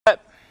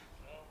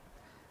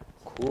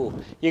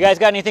Ooh. You guys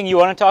got anything you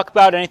want to talk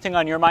about? Anything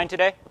on your mind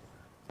today?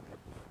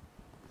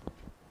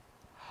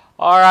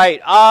 All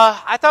right.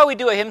 I thought we'd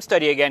do a hymn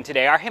study again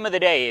today. Our hymn of the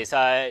day is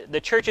The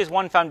Church's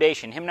One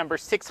Foundation, hymn number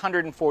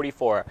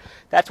 644.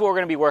 That's what we're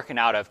going to be working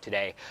out of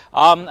today.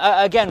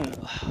 Again,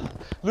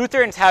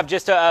 Lutherans have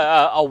just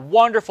a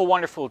wonderful,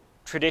 wonderful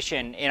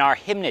tradition in our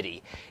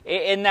hymnody,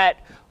 in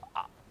that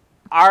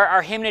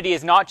our hymnody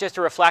is not just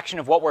a reflection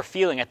of what we're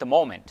feeling at the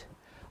moment,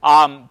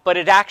 but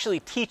it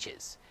actually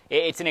teaches.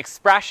 It's an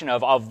expression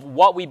of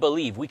what we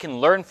believe. We can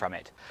learn from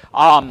it.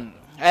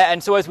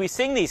 And so as we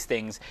sing these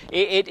things,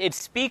 it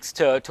speaks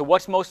to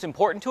what's most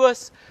important to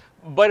us,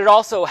 but it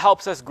also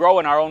helps us grow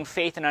in our own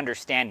faith and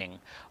understanding.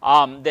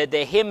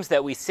 The hymns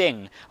that we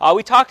sing.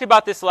 We talked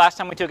about this last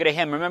time we took it a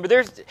hymn. Remember,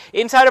 there's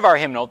inside of our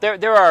hymnal,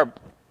 there are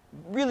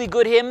really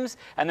good hymns,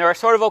 and there are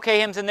sort of okay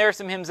hymns, and there are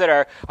some hymns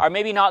that are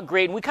maybe not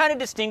great. And we kind of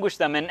distinguish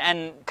them,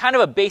 and kind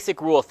of a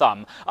basic rule of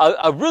thumb.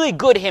 A really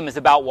good hymn is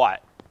about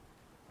what?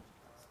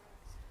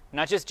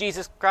 Not just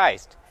Jesus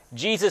Christ.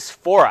 Jesus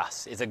for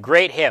us is a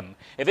great hymn.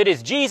 If it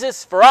is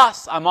Jesus for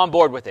us, I'm on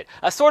board with it.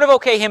 A sort of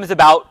okay hymn is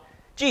about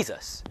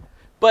Jesus.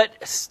 But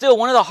still,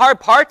 one of the hard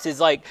parts is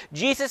like,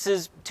 Jesus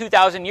is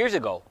 2,000 years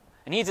ago,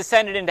 and he's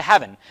ascended into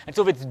heaven. And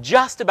so if it's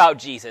just about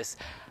Jesus,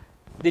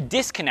 the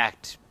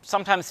disconnect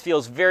sometimes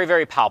feels very,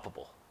 very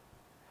palpable.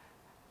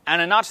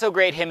 And a not so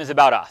great hymn is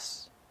about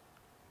us.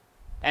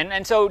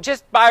 And so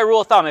just by a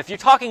rule of thumb, if you're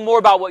talking more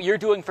about what you're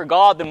doing for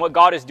God than what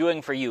God is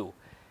doing for you,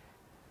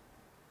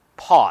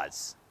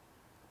 pause.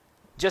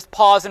 Just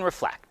pause and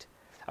reflect.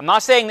 I'm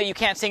not saying that you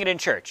can't sing it in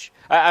church.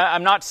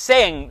 I'm not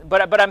saying,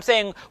 but I'm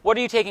saying, what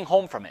are you taking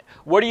home from it?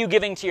 What are you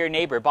giving to your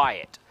neighbor by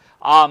it?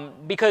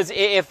 Because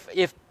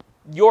if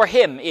your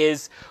hymn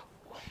is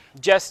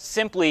just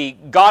simply,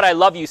 God, I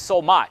love you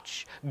so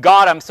much.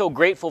 God, I'm so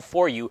grateful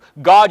for you.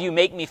 God, you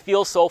make me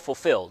feel so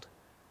fulfilled.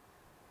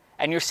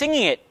 And you're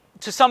singing it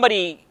to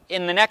somebody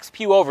in the next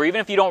pew over,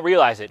 even if you don't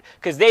realize it,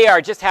 because they are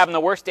just having the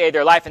worst day of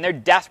their life, and they're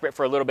desperate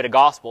for a little bit of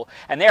gospel,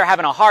 and they're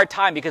having a hard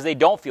time because they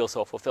don't feel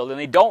so fulfilled, and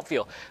they don't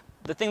feel.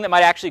 The thing that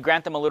might actually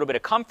grant them a little bit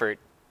of comfort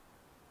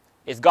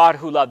is God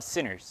who loves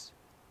sinners,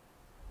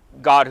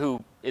 God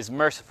who is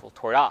merciful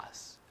toward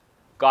us,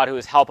 God who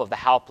is help of the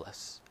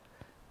helpless.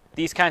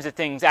 These kinds of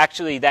things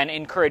actually then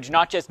encourage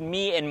not just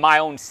me and my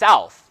own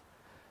self,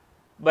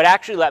 but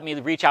actually let me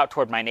reach out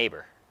toward my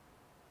neighbor.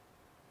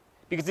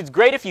 Because it's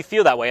great if you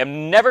feel that way.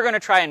 I'm never going to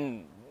try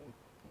and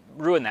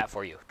ruin that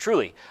for you,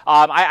 truly.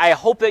 I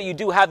hope that you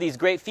do have these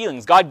great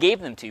feelings. God gave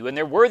them to you, and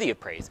they're worthy of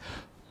praise.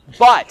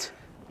 But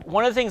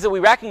one of the things that we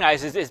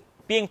recognize is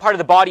being part of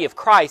the body of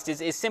Christ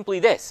is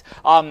simply this.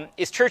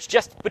 Is church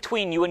just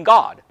between you and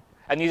God?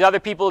 And these other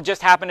people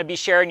just happen to be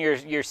sharing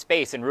your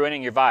space and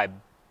ruining your vibe?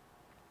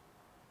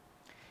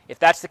 If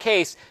that's the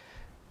case,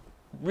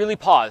 really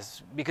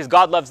pause, because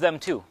God loves them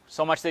too,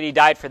 so much that he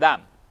died for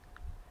them.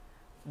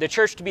 The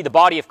church to be the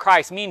body of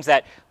Christ means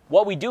that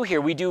what we do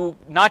here, we do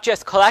not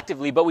just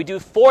collectively, but we do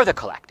for the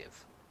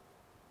collective.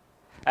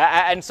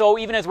 And so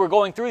even as we're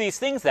going through these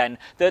things then,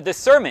 the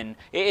sermon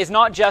is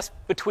not just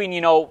between,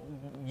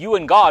 you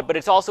and God, but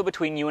it's also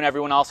between you and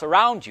everyone else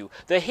around you.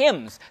 The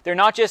hymns, they're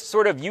not just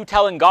sort of you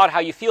telling God how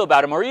you feel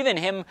about him, or even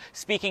him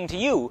speaking to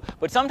you,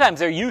 but sometimes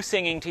they're you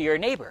singing to your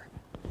neighbor.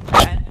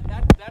 And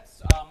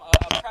that's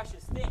a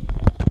precious thing.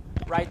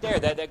 Right there,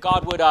 that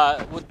God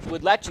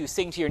would let you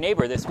sing to your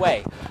neighbor this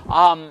way.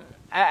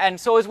 And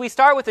so as we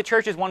start with the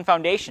church's one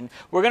foundation,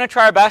 we're going to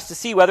try our best to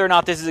see whether or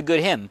not this is a good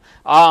hymn.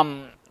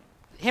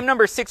 Hymn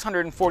number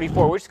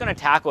 644, we're just going to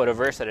tackle it a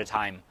verse at a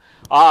time,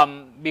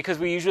 because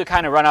we usually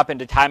kind of run up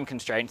into time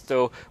constraints,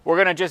 so we're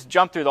going to just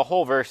jump through the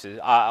whole verses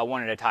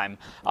one at a time.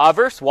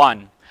 Verse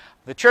 1.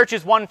 The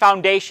church's one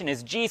foundation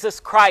is Jesus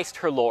Christ,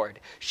 her Lord.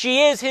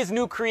 She is his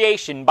new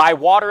creation by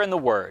water and the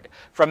word.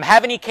 From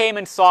heaven he came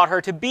and sought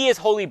her to be his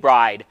holy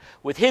bride.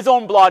 With his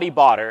own blood he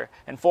bought her,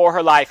 and for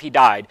her life he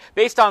died.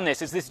 Based on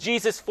this, is this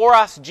Jesus for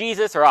us,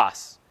 Jesus, or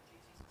us?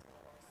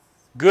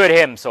 Good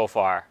hymn so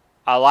far.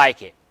 I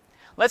like it.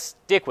 Let's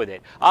stick with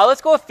it.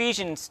 Let's go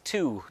Ephesians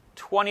 2,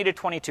 20 to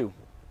 22.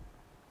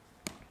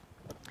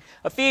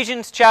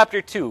 Ephesians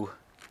chapter 2,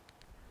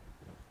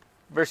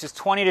 verses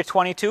 20 to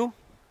 22.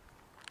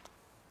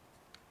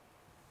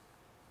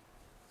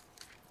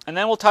 And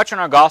then we'll touch on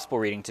our gospel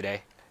reading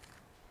today.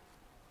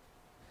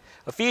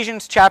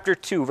 Ephesians chapter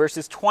 2,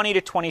 verses 20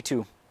 to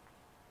 22.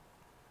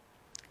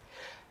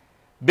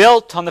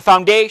 Built on the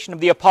foundation of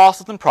the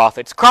apostles and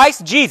prophets,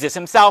 Christ Jesus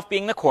himself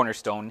being the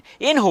cornerstone,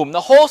 in whom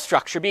the whole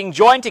structure being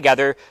joined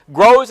together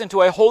grows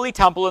into a holy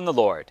temple in the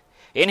Lord.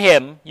 In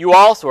him you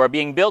also are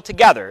being built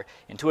together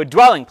into a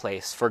dwelling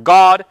place for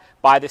God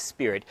by the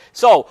Spirit.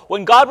 So,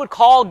 when God would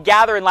call,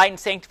 gather, enlighten,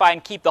 sanctify,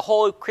 and keep the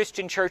whole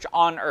Christian church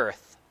on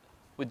earth,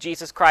 with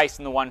Jesus Christ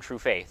and the one true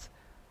faith,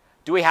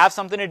 do we have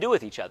something to do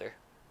with each other?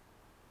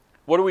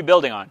 What are we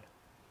building on?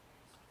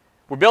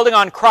 We're building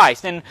on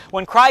Christ. And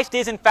when Christ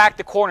is in fact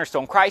the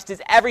cornerstone, Christ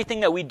is everything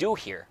that we do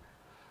here,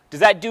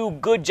 does that do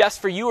good just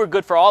for you or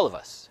good for all of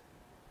us?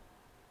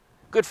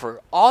 Good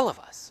for all of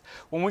us.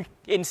 When we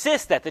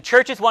insist that the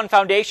church's one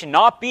foundation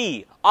not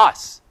be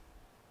us,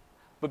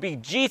 but be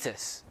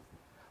Jesus,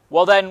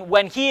 well then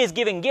when he is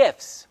giving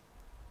gifts,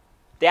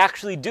 they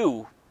actually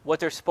do what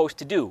they're supposed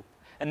to do.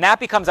 And that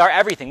becomes our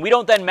everything. We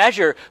don't then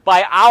measure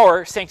by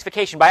our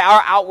sanctification, by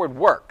our outward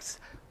works,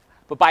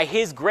 but by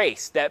his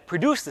grace that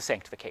produced the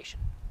sanctification.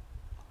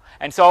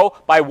 And so,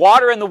 by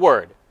water and the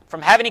word,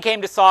 from heaven he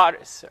came to sought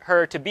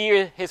her to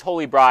be his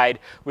holy bride.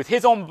 With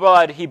his own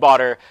blood he bought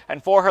her,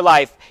 and for her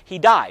life he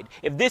died.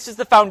 If this is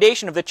the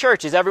foundation of the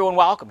church, is everyone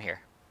welcome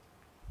here?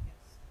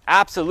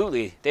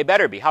 Absolutely. They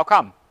better be. How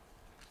come?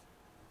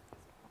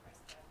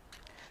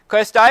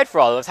 Christ died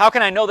for all of us. How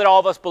can I know that all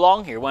of us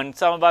belong here when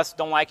some of us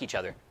don't like each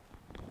other?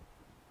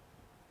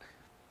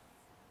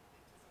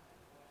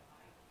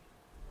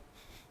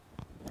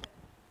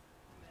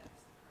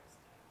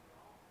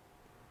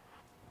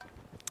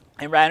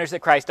 It matters that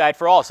Christ died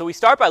for all. So we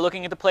start by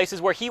looking at the places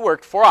where he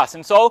worked for us.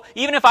 And so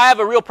even if I have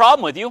a real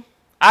problem with you,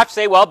 I have to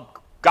say,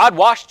 well, God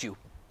washed you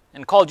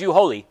and called you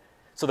holy.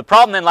 So the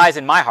problem then lies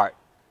in my heart,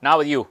 not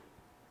with you.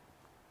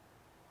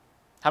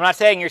 I'm not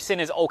saying your sin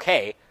is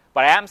okay,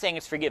 but I am saying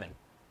it's forgiven.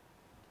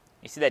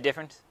 You see that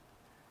difference?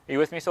 Are you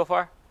with me so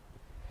far?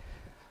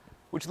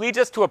 Which leads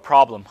us to a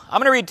problem. I'm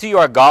going to read to you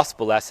our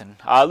gospel lesson.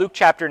 Luke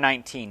chapter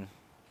 19,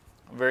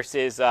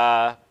 verses,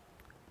 41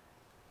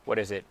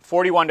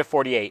 to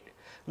 48.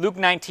 Luke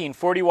 19,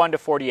 41 to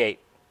 48.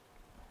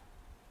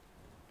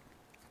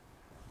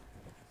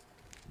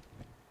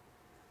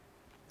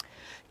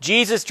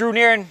 Jesus drew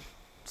near and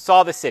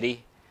saw the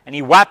city, and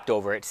he wept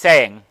over it,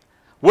 saying,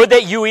 "Would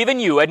that you, even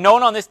you, had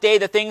known on this day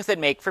the things that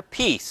make for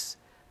peace,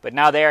 but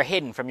now they are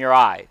hidden from your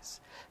eyes.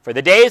 For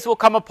the days will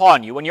come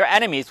upon you when your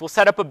enemies will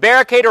set up a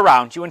barricade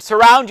around you and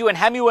surround you and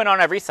hem you in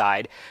on every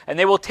side, and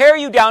they will tear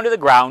you down to the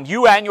ground,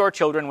 you and your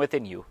children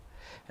within you.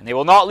 And they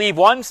will not leave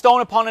one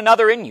stone upon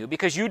another in you,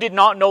 because you did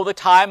not know the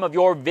time of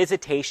your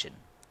visitation."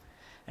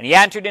 And he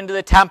entered into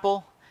the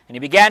temple, and he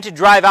began to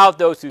drive out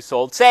those who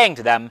sold, saying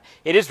to them,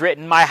 "It is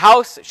written, my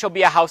house shall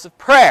be a house of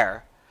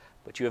prayer,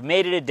 but you have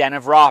made it a den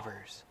of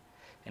robbers."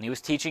 And he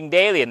was teaching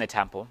daily in the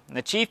temple, and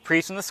the chief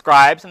priests and the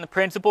scribes and the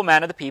principal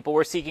men of the people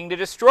were seeking to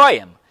destroy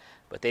him.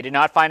 But they did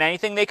not find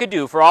anything they could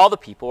do, for all the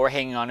people were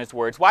hanging on his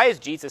words. Why is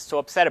Jesus so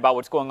upset about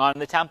what's going on in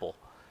the temple?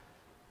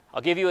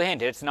 I'll give you a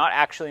hint. It's not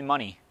actually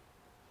money.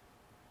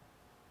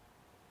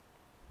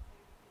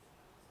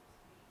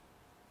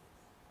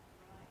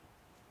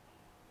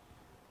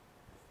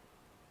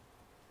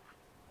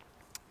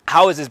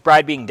 How is his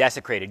bride being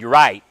desecrated? You're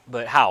right,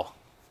 but how?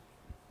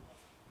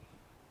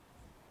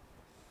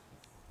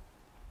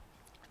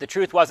 The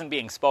truth wasn't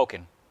being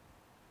spoken.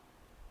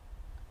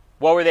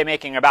 What were they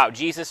making about?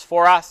 Jesus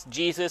for us?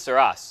 Jesus or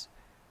us?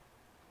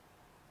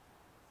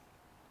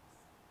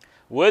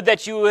 Would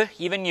that you,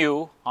 even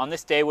you, on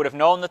this day would have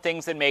known the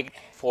things that make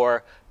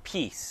for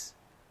peace.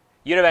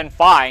 You'd have been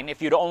fine if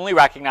you'd only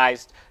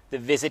recognized the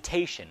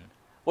visitation.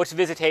 What's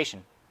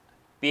visitation?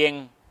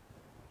 Being...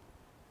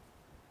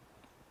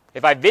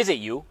 If I visit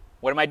you,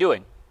 what am I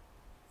doing?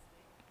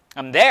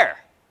 I'm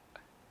there.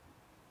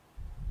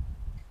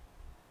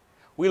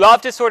 We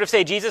love to sort of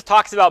say Jesus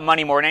talks about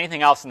money more than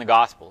anything else in the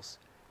Gospels.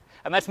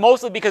 And that's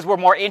mostly because we're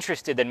more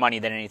interested in money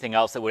than anything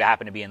else that would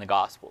happen to be in the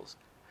Gospels.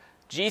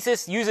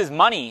 Jesus uses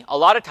money a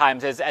lot of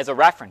times as a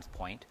reference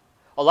point,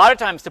 a lot of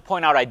times to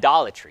point out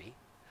idolatry,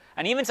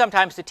 and even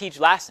sometimes to teach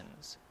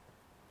lessons.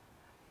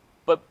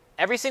 But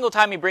every single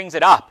time he brings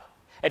it up,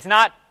 it's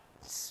not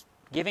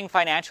giving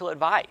financial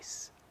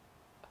advice.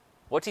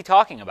 What's he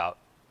talking about?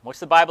 What's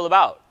the Bible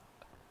about?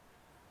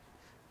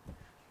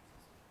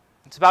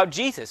 It's about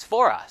Jesus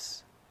for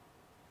us.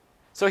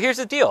 So here's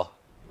the deal.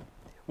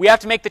 We have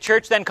to make the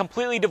church then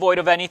completely devoid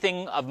of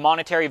anything of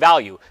monetary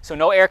value. So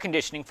no air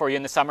conditioning for you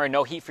in the summer and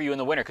no heat for you in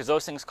the winter, because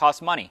those things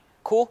cost money.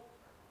 Cool?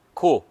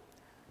 Cool.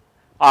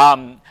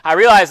 I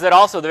realize that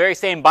also the very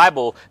same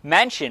Bible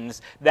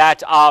mentions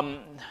that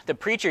the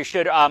preacher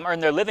should earn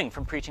their living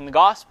from preaching the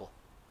gospel.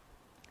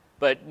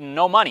 But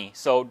no money,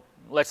 so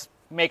let's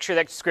make sure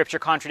that Scripture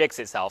contradicts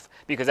itself,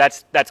 because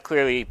that's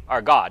clearly our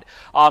God.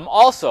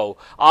 Also,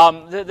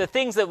 the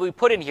things that we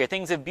put in here,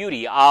 things of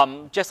beauty,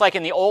 just like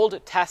in the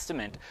Old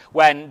Testament,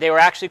 when they were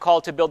actually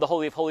called to build the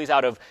Holy of Holies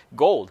out of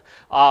gold,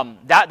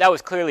 that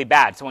was clearly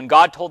bad. So when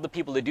God told the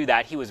people to do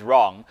that, he was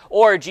wrong.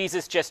 Or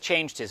Jesus just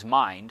changed his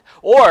mind.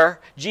 Or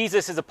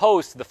Jesus is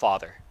opposed to the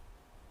Father.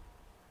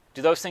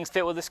 Do those things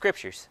fit with the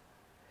Scriptures?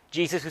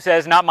 Jesus who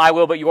says, "Not my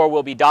will, but your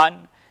will be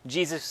done."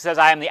 Jesus says,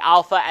 "I am the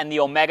Alpha and the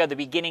Omega, the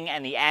beginning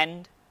and the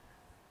end."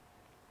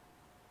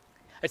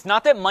 It's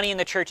not that money in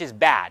the church is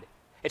bad.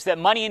 It's that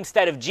money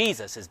instead of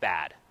Jesus is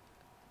bad.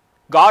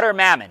 God or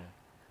mammon,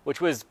 which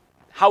was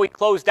how we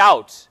closed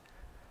out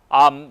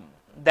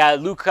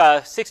that Luke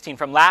 16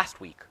 from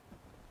last week,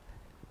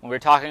 when we were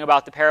talking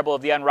about the parable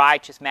of the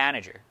unrighteous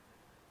manager.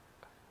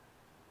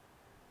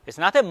 It's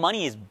not that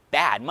money is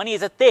bad. Money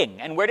is a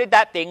thing. And where did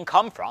that thing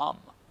come from?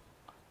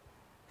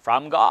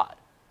 From God.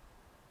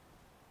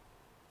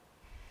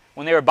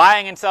 When they were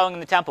buying and selling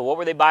in the temple, what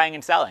were they buying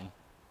and selling?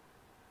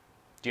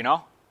 Do you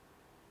know?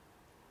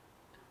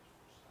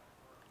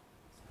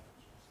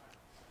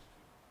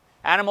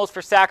 Animals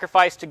for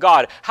sacrifice to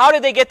God. How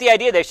did they get the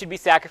idea they should be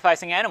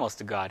sacrificing animals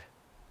to God?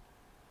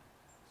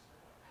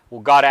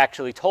 Well, God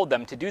actually told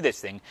them to do this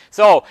thing.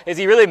 So, is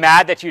he really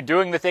mad that you're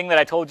doing the thing that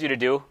I told you to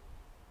do?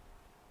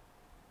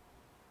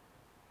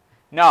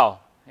 No.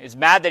 He's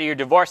mad that you're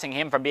divorcing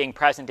him from being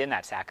present in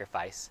that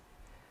sacrifice.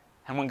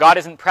 And when God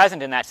isn't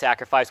present in that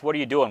sacrifice, what are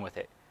you doing with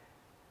it?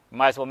 You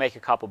might as well make a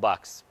couple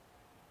bucks.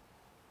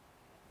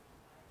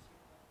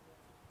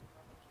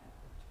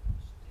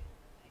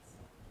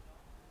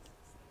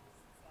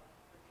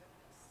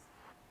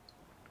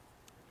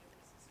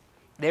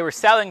 They were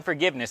selling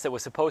forgiveness that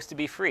was supposed to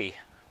be free.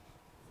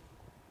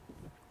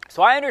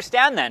 So I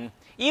understand then,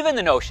 even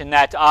the notion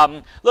that,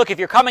 look, if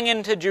you're coming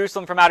into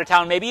Jerusalem from out of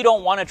town, maybe you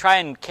don't want to try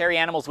and carry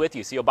animals with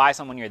you, so you'll buy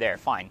some when you're there.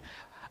 Fine.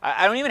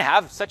 I don't even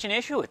have such an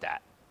issue with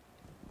that.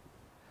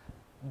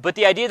 But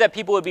the idea that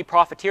people would be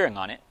profiteering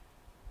on it,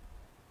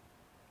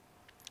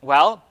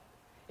 well,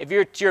 if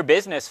it's your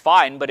business,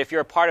 fine, but if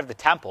you're a part of the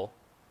temple,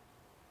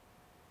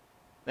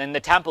 then the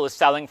temple is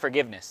selling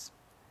forgiveness.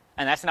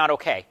 And that's not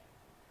okay.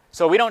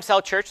 So we don't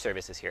sell church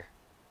services here.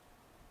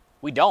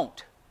 We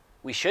don't.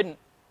 We shouldn't.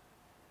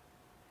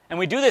 And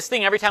we do this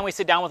thing every time we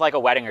sit down with like a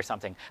wedding or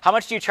something. How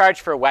much do you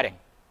charge for a wedding?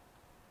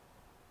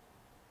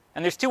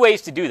 And there's two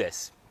ways to do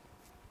this.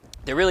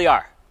 There really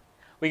are.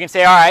 We can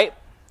say, all right,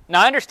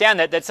 now I understand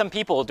that some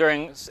people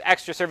during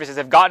extra services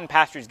have gotten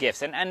pastors'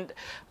 gifts, and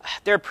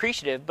they're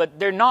appreciative, but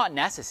they're not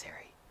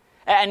necessary.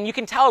 And you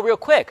can tell real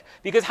quick,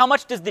 because how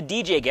much does the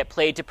DJ get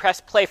paid to press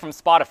play from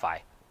Spotify?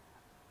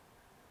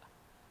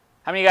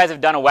 How many of you guys have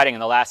done a wedding in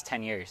the last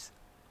 10 years?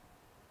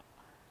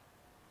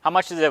 How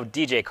much does a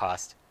DJ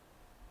cost?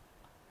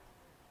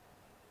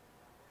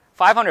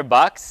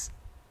 $500?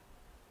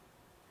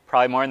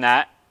 Probably more than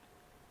that.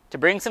 To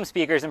bring some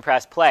speakers and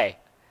press play.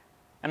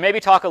 And maybe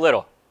talk a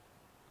little.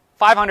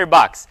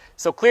 $500.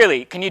 So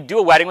clearly, can you do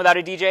a wedding without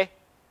a DJ?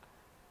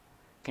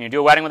 Can you do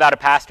a wedding without a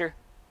pastor?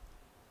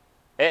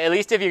 At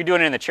least if you're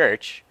doing it in the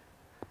church.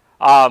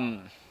 How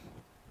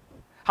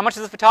much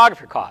does a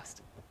photographer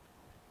cost?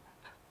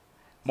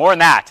 More than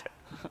that.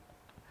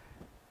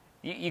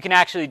 You can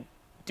actually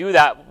do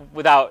that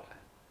without...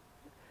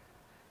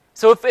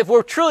 So if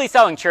we're truly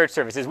selling church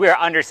services, we are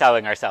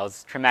underselling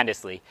ourselves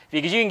tremendously.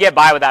 Because you can get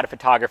by without a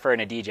photographer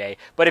and a DJ.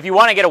 But if you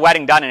want to get a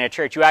wedding done in a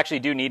church, you actually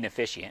do need an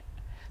officiant.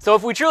 So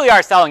if we truly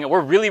are selling it, we're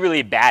really,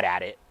 really bad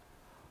at it.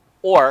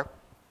 Or,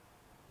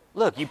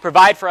 look, you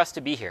provide for us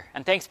to be here.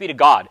 And thanks be to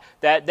God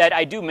that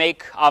I do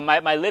make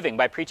my living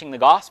by preaching the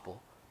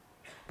gospel.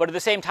 But at the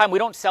same time, we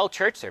don't sell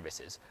church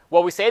services.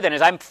 What we say then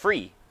is I'm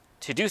free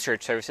to do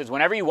church services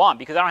whenever you want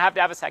because I don't have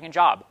to have a second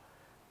job.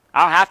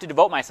 I don't have to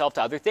devote myself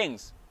to other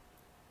things.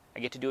 I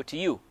get to do it to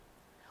you.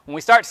 When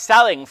we start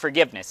selling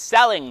forgiveness,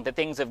 selling the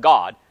things of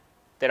God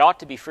that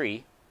ought to be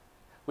free,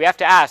 we have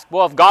to ask,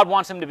 well, if God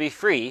wants them to be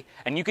free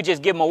and you could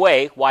just give them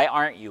away, why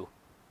aren't you?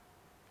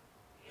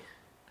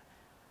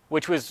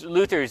 Which was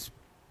Luther's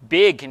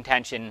big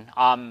contention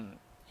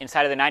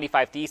inside of the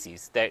 95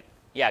 Theses that,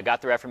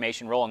 got the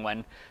Reformation rolling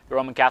when the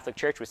Roman Catholic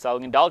Church was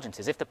selling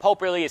indulgences. If the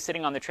Pope really is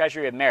sitting on the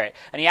treasury of merit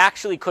and he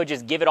actually could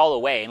just give it all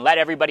away and let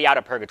everybody out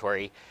of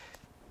purgatory,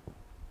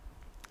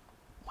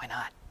 why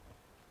not?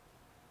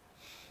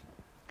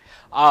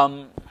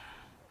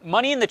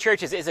 Money in the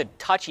church is a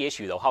touchy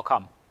issue, though. How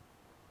come?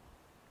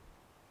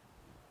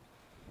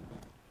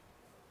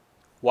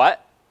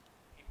 What?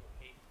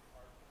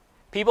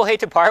 People hate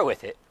to part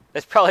with it.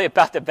 That's probably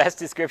about the best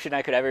description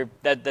I could ever,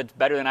 that's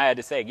better than I had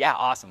to say. Yeah,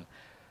 awesome.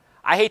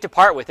 I hate to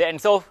part with it. And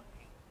so,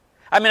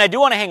 I do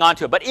want to hang on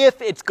to it. But if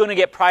it's going to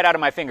get pried out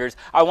of my fingers,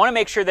 I want to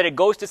make sure that it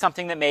goes to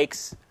something that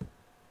makes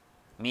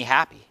me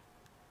happy.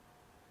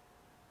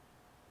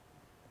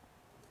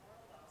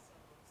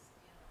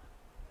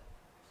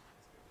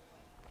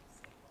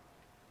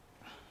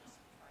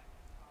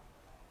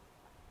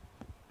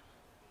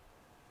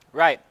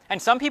 Right. And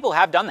some people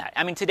have done that.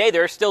 Today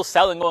there is still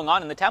selling going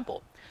on in the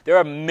temple. There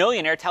are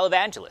millionaire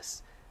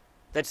televangelists.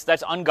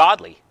 That's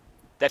ungodly.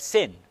 That's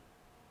sin.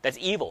 That's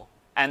evil.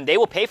 And they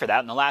will pay for that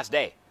in the last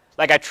day.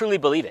 Like, I truly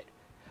believe it.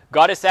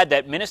 God has said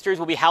that ministers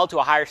will be held to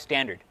a higher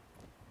standard.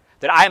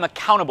 That I am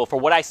accountable for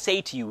what I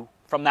say to you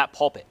from that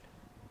pulpit.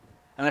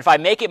 And if I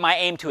make it my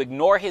aim to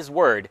ignore his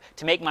word,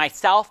 to make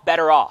myself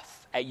better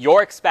off at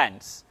your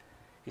expense,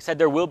 he said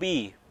there will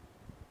be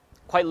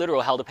quite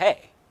literal hell to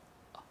pay.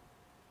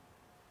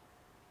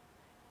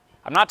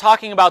 I'm not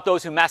talking about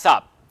those who mess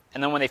up,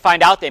 and then when they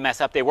find out they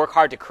mess up, they work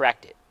hard to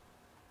correct it.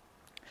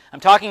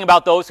 I'm talking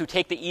about those who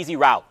take the easy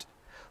route,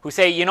 who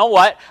say, you know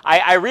what,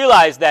 I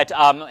realize that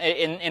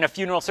in a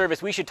funeral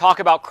service we should talk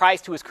about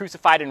Christ who was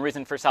crucified and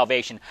risen for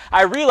salvation.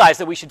 I realize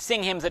that we should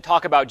sing hymns that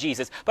talk about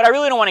Jesus, but I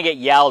really don't want to get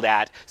yelled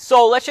at.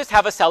 So let's just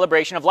have a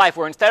celebration of life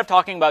where instead of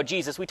talking about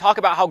Jesus, we talk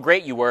about how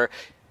great you were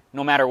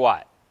no matter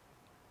what.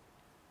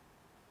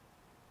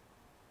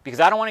 Because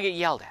I don't want to get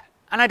yelled at.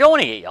 And I don't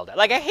want to get yelled at.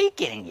 Like, I hate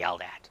getting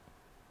yelled at.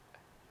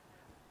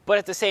 But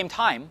at the same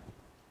time,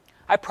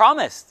 I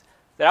promised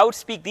that I would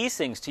speak these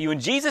things to you. And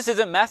Jesus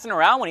isn't messing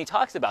around when he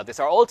talks about this.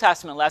 Our Old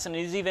Testament lesson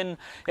is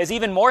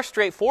even more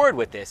straightforward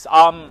with this.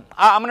 I'm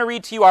going to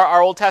read to you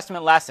our Old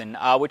Testament lesson,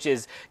 which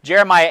is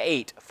Jeremiah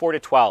 8,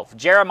 4-12.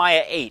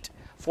 Jeremiah 8,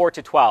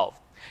 4-12.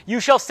 You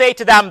shall say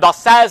to them,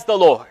 thus says the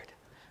Lord,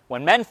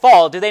 when men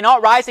fall, do they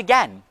not rise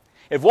again?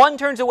 If one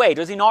turns away,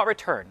 does he not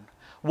return?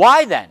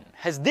 Why then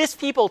has this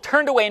people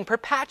turned away in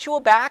perpetual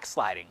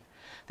backsliding?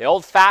 They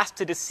hold fast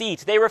to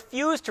deceit. They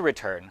refuse to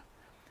return.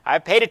 I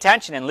have paid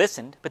attention and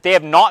listened, but they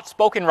have not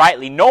spoken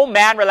rightly. No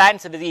man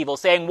relents of his evil,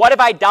 saying, what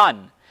have I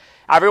done?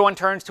 Everyone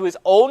turns to his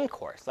own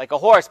course, like a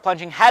horse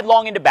plunging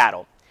headlong into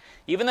battle.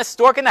 Even the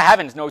stork in the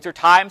heavens knows their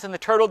times, and the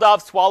turtle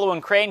dove, swallow,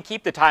 and crane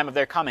keep the time of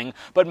their coming.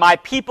 But my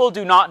people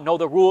do not know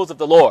the rules of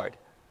the Lord.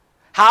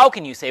 How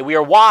can you say, we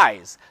are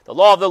wise? The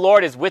law of the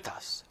Lord is with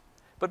us.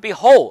 But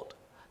behold,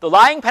 the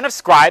lying pen of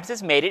scribes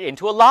has made it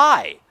into a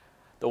lie.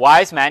 The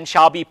wise men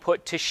shall be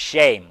put to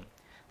shame.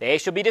 They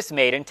shall be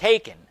dismayed and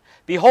taken.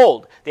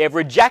 Behold, they have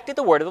rejected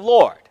the word of the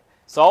Lord.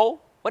 So,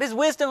 what is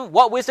wisdom?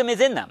 What wisdom is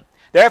in them?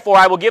 Therefore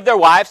I will give their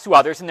wives to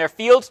others and their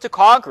fields to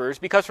conquerors,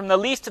 because from the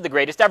least to the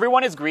greatest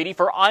everyone is greedy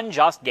for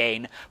unjust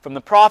gain. From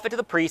the prophet to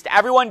the priest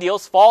everyone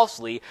deals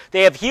falsely.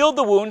 They have healed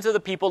the wounds of the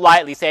people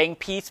lightly, saying,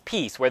 peace,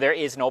 peace, where there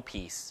is no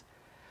peace.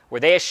 Were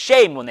they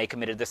ashamed when they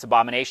committed this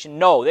abomination?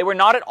 No, they were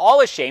not at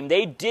all ashamed.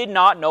 They did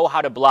not know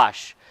how to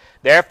blush.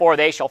 Therefore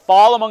they shall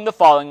fall among the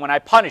falling when I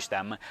punish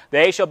them.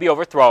 They shall be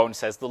overthrown,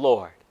 says the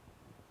Lord.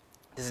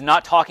 This is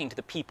not talking to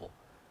the people.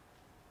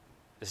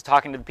 This is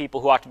talking to the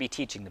people who ought to be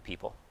teaching the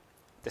people.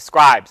 The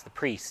scribes, the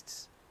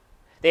priests.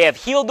 They have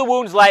healed the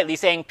wounds lightly,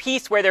 saying,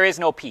 peace where there is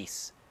no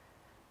peace.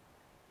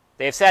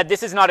 They have said,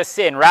 this is not a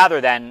sin, rather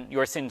than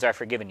your sins are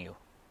forgiven you.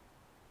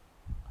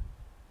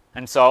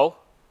 And so,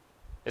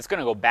 it's going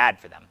to go bad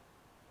for them.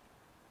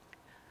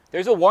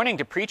 There's a warning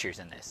to preachers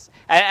in this.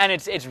 And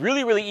it's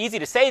really, really easy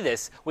to say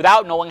this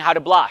without knowing how to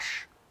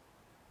blush.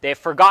 They have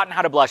forgotten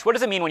how to blush. What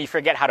does it mean when you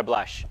forget how to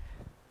blush?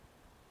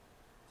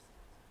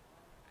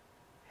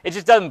 It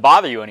just doesn't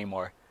bother you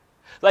anymore.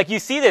 Like, you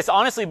see this,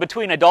 honestly,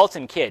 between adults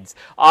and kids.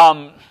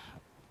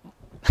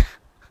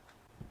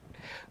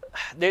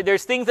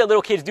 There's things that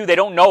little kids do they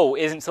don't know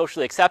isn't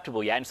socially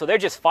acceptable yet, and so they're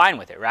just fine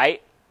with it,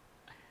 right?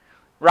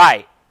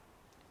 Right.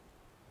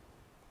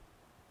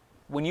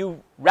 When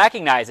you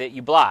recognize it,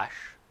 you blush.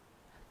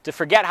 To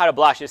forget how to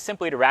blush is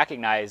simply to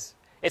recognize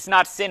it's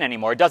not sin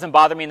anymore. It doesn't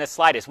bother me in the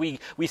slightest. We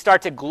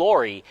start to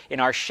glory in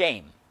our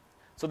shame.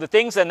 So the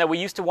things then that we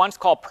used to once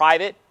call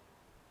private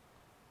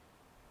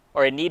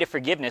or in need of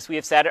forgiveness, we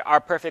have said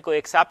are perfectly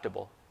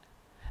acceptable.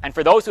 And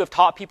for those who have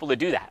taught people to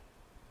do that,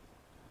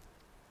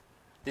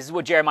 this is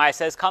what Jeremiah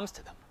says comes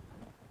to them.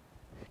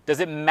 Does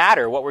it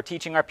matter what we're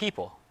teaching our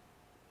people?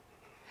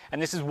 And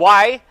this is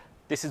why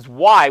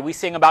we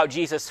sing about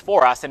Jesus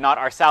for us and not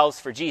ourselves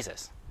for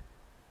Jesus.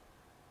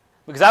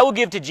 Because I will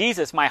give to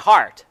Jesus my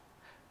heart,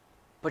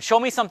 but show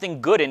me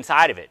something good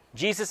inside of it.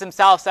 Jesus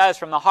himself says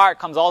from the heart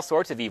comes all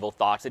sorts of evil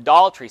thoughts,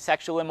 idolatry,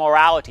 sexual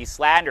immorality,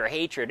 slander,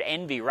 hatred,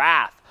 envy,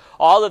 wrath.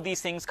 All of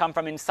these things come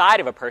from inside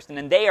of a person,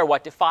 and they are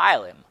what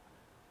defile him.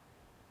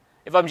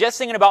 If I'm just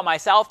singing about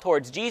myself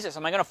towards Jesus,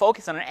 am I going to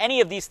focus on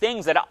any of these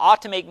things that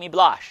ought to make me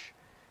blush?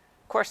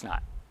 Of course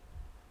not.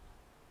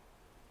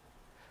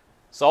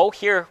 So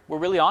here, we're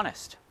really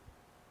honest.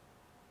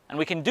 And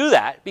we can do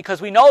that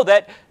because we know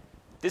that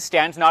this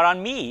stands not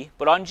on me,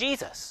 but on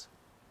Jesus.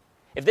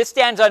 If this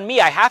stands on me,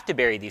 I have to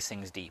bury these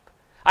things deep.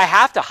 I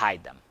have to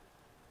hide them.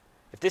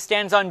 If this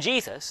stands on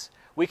Jesus,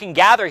 we can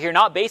gather here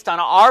not based on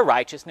our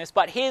righteousness,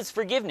 but his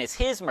forgiveness,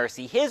 his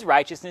mercy, his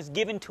righteousness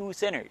given to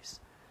sinners.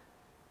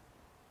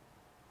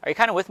 Are you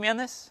kind of with me on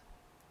this?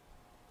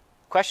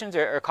 Questions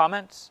or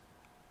comments?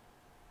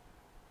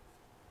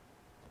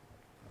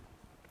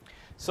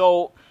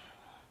 So,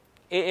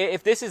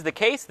 if this is the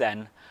case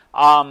then,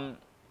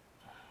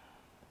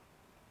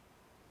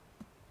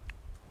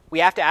 we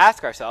have to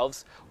ask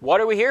ourselves,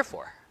 what are we here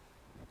for?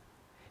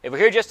 If we're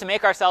here just to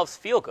make ourselves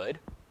feel good,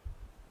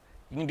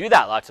 you can do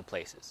that lots of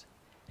places.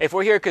 If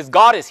we're here because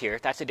God is here,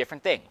 that's a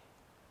different thing.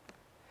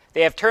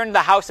 They have turned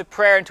the house of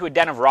prayer into a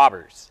den of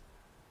robbers.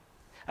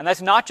 And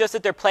that's not just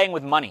that they're playing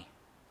with money.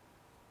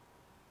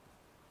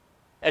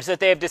 It's that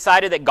they have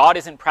decided that God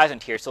isn't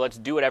present here, so let's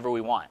do whatever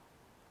we want.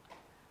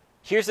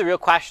 Here's the real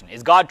question.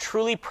 Is God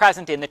truly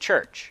present in the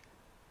church?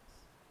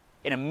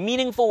 In a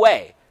meaningful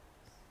way?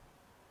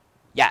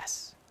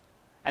 Yes.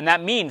 And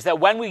that means that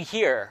when we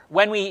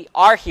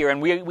are here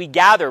and we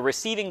gather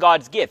receiving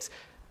God's gifts,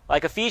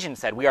 like Ephesians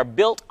said, we are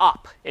built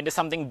up into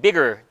something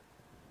bigger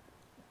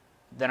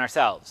than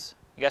ourselves.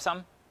 You got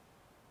something?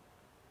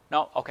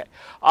 No? Okay.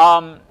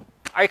 Are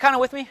you kind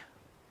of with me?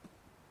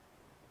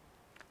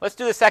 Let's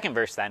do the second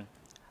verse then.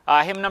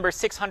 Hymn number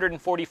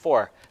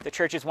 644, The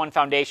Church's One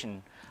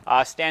Foundation,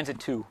 stanza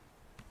 2.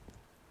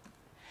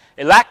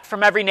 Elect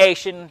from every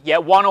nation,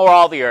 yet one o'er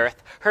all the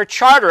earth, her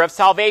charter of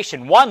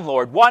salvation, one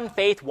Lord, one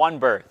faith, one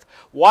birth.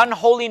 One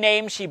holy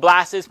name she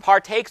blesses,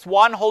 partakes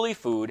one holy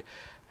food,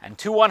 and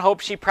to one hope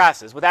she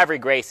presses, with every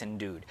grace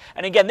endued.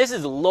 And again, this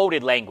is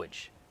loaded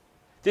language.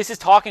 This is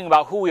talking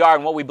about who we are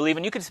and what we believe,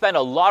 and you can spend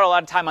a lot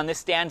of time on this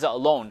stanza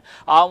alone.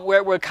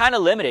 We're kind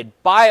of limited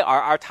by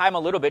our time a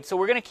little bit, so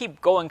we're going to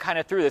keep going kind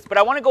of through this. But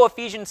I want to go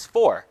Ephesians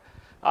 4,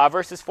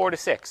 verses 4 to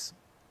 6.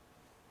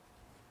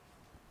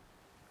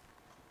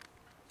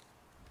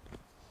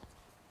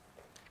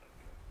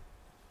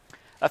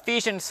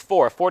 Ephesians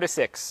 4, 4 to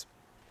 6.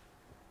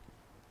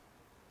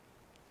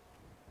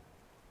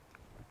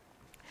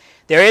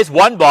 There is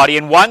one body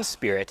and one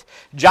Spirit,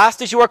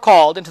 just as you are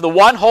called into the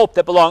one hope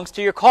that belongs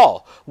to your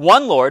call.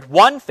 One Lord,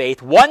 one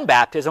faith, one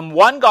baptism,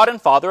 one God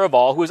and Father of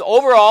all, who is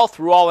over all,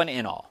 through all, and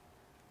in all.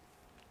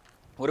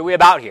 What are we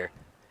about here?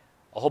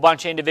 A whole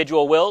bunch of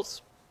individual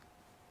wills,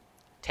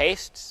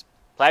 tastes,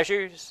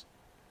 pleasures.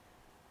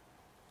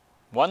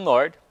 One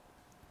Lord,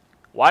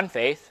 one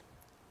faith,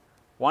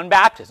 one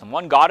baptism,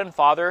 one God and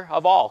Father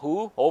of all,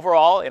 who over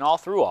all, in all,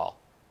 through all.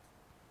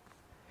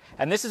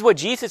 And this is what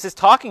Jesus is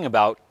talking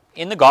about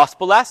in the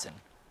gospel lesson.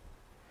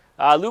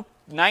 Luke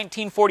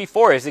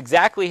 19:44 is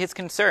exactly his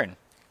concern.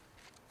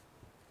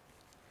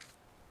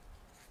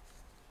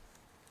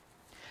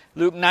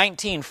 Luke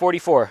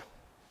 19:44.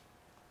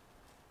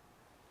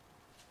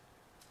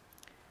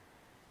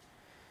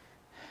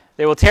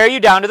 They will tear you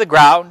down to the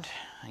ground,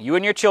 you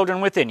and your children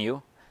within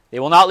you. They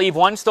will not leave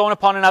one stone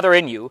upon another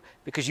in you,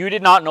 because you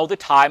did not know the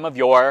time of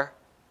your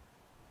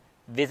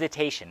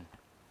visitation.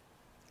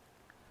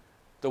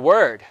 The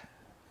word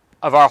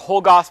of our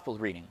whole gospel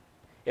reading,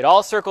 it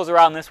all circles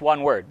around this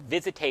one word,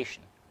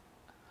 visitation.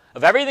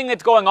 Of everything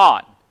that's going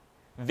on,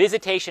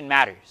 visitation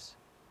matters.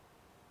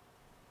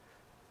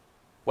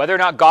 Whether or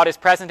not God is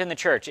present in the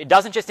church, it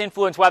doesn't just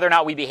influence whether or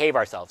not we behave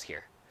ourselves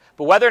here,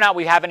 but whether or not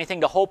we have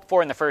anything to hope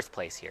for in the first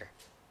place here.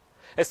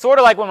 It's sort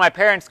of like when my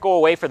parents go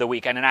away for the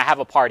weekend and I have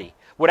a party.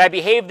 Would I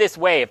behave this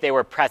way if they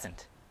were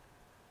present?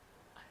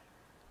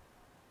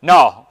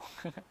 No,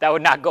 that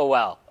would not go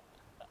well.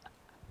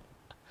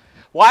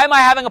 Why am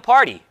I having a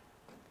party?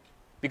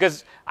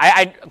 Because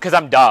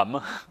I'm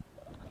dumb.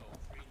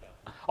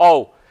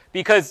 Oh,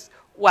 because,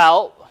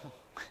 well,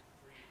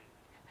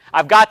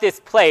 I've got this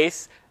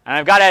place and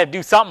I've got to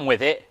do something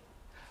with it,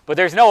 but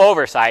there's no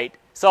oversight.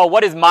 So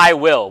what is my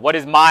will? What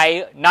is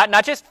my,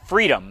 not just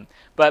freedom,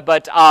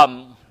 but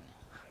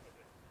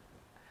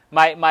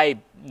my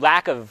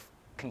lack of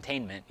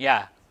containment?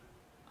 Yeah.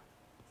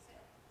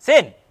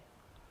 Sin.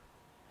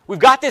 We've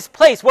got this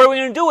place. What are we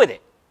going to do with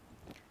it?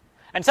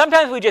 And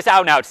sometimes we just out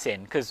and out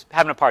sin, because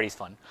having a party is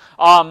fun.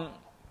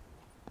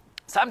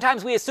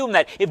 Sometimes we assume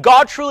that if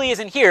God truly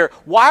isn't here,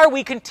 why are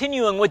we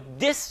continuing with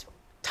this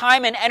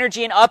time and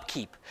energy and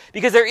upkeep?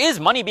 Because there is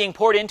money being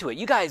poured into it.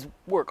 You guys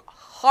work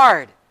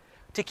hard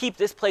to keep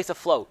this place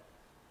afloat.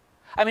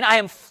 I mean, I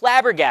am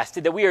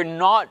flabbergasted that we are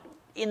not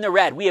in the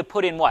red. We have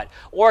put in what?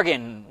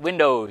 Organ,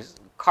 windows,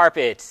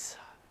 carpets,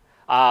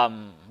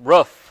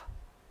 roof.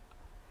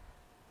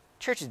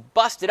 Church is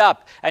busted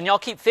up, and y'all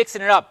keep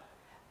fixing it up.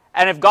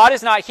 And if God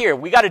is not here,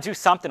 we got to do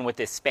something with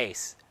this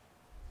space.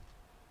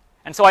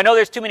 And so I know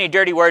there's too many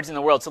dirty words in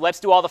the world, so let's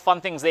do all the fun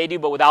things they do,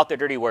 but without their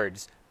dirty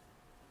words.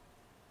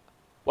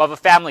 We'll have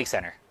a family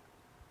center,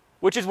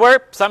 which is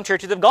where some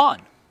churches have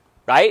gone,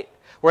 right?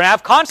 We're going to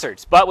have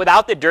concerts, but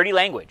without the dirty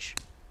language,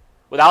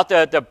 without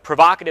the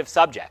provocative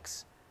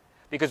subjects.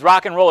 Because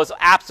rock and roll is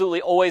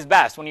absolutely always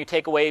best when you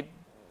take away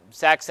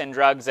sex and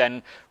drugs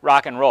and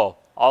rock and roll.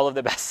 All of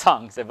the best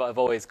songs have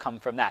always come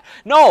from that.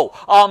 No,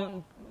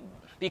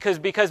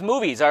 because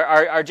movies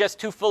are just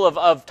too full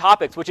of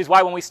topics, which is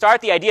why when we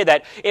start the idea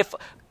that if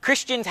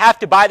Christians have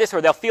to buy this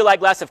or they'll feel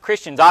like less of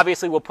Christians,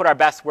 obviously we'll put our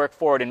best work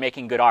forward in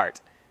making good art.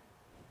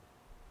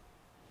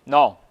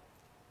 No.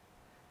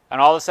 And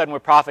all of a sudden we're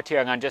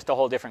profiteering on just a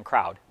whole different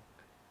crowd.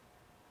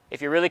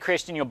 If you're really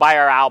Christian, you'll buy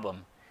our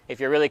album. If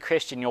you're really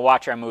Christian, you'll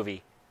watch our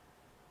movie.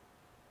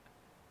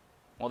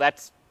 Well,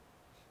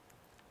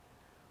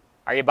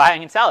 are you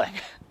buying and selling?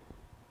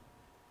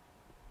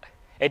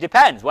 It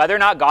depends whether or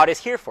not God is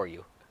here for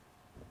you.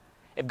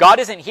 If God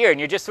isn't here and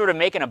you're just sort of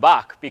making a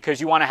buck because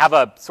you want to have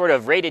a sort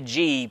of rated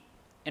G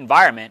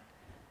environment,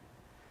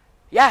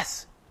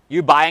 yes,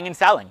 you're buying and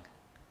selling.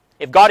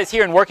 If God is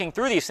here and working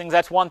through these things,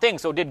 that's one thing.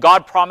 So did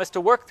God promise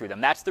to work through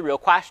them? That's the real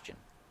question.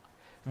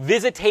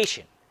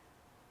 Visitation.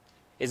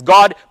 Is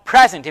God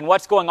present in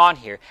what's going on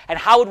here? And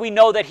how would we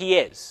know that he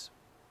is?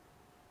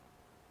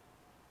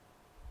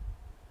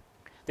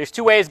 There's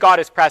two ways God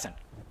is present.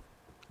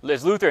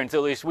 As Lutherans,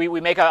 at least,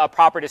 we make a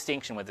proper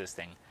distinction with this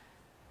thing.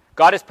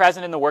 God is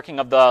present in the working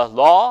of the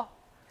law,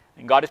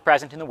 and God is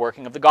present in the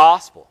working of the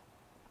gospel.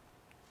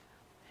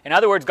 In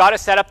other words, God has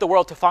set up the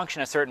world to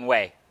function a certain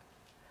way.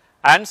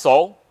 And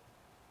so,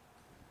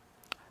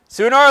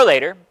 sooner or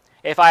later,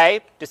 if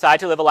I decide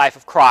to live a life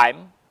of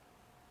crime,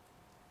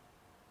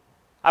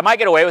 I might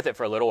get away with it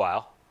for a little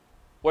while.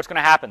 What's going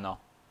to happen, though?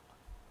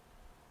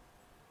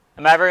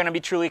 Am I ever going to be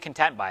truly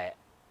content by it?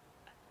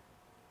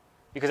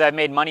 Because I've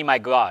made money my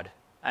God,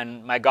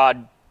 and my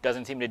God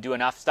doesn't seem to do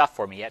enough stuff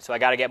for me yet, so I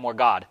got to get more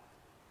God.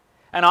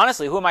 And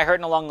honestly, who am I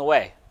hurting along the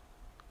way?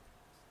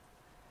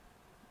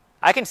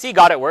 I can see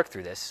God at work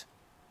through this.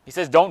 He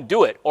says, don't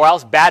do it, or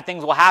else bad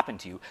things will happen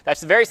to you.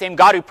 That's the very same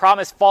God who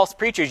promised false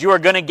preachers, you are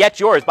going to get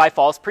yours by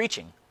false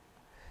preaching.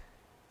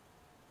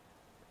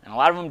 And a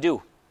lot of them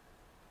do.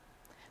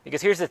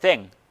 Because here's the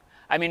thing.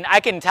 I mean, I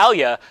can tell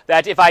you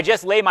that if I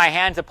just lay my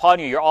hands upon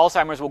you, your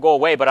Alzheimer's will go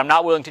away, but I'm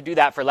not willing to do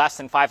that for less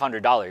than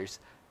 $500.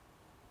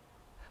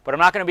 But I'm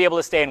not going to be able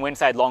to stay in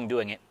Winside long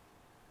doing it.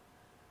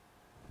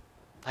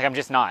 Like, I'm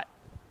just not.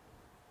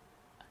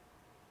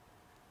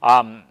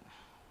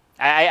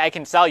 I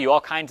can sell you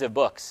all kinds of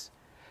books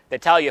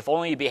that tell you if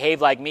only you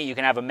behave like me, you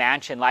can have a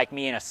mansion like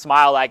me and a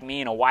smile like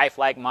me and a wife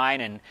like mine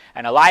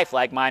and a life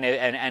like mine.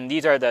 And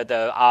these are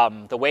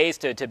the ways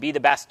to be the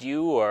best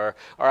you or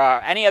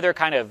any other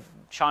kind of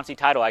Chauncey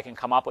title I can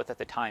come up with at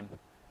the time.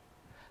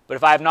 But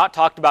if I have not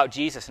talked about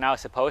Jesus and how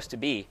it's supposed to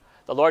be,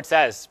 the Lord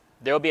says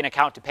there will be an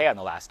account to pay on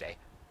the last day.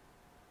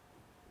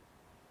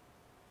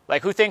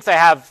 Like, who thinks I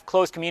have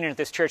closed communion at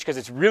this church because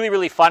it's really,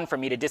 really fun for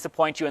me to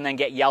disappoint you and then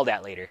get yelled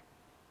at later?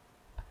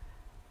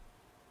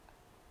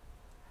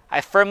 I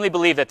firmly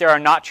believe that there are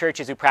not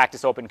churches who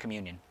practice open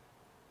communion.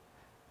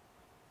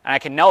 And I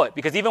can know it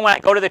because even when I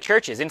go to the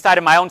churches inside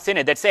of my own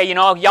synod that say,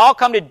 y'all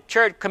come to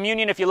church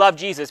communion if you love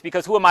Jesus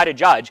because who am I to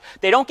judge?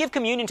 They don't give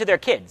communion to their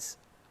kids.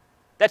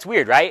 That's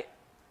weird, right?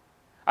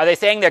 Are they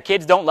saying their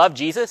kids don't love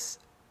Jesus?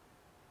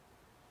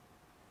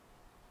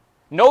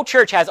 No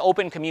church has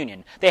open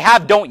communion. They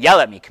have don't yell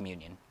at me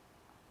communion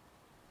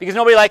because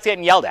nobody likes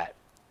getting yelled at.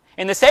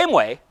 In the same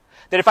way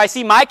that if I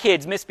see my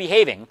kids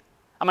misbehaving,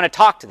 I'm going to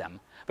talk to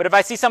them. But if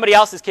I see somebody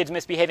else's kids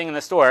misbehaving in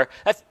the store,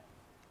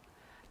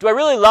 do I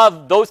really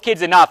love those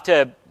kids enough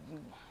to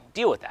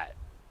deal with that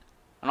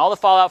and all the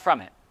fallout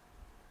from it?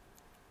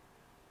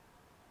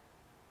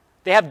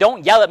 They have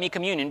don't yell at me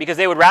communion because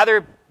they would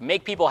rather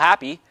make people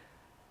happy,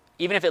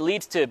 even if it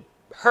leads to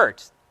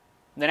hurt,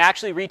 than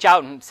actually reach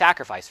out and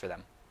sacrifice for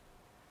them.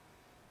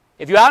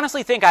 If you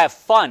honestly think I have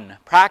fun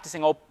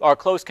practicing or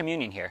close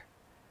communion here,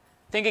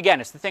 think again.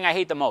 It's the thing I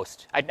hate the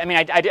most.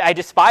 I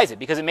despise it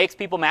because it makes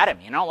people mad at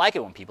me, and I don't like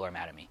it when people are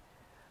mad at me.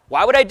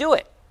 Why would I do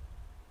it?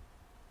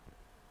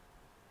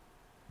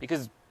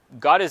 Because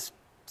God has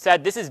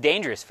said this is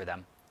dangerous for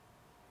them.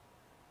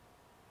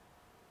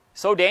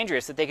 So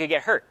dangerous that they could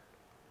get hurt.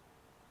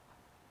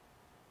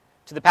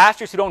 To the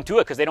pastors who don't do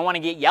it because they don't want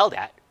to get yelled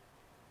at,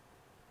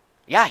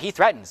 yeah, he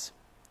threatens.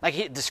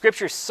 The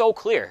scripture is so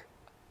clear.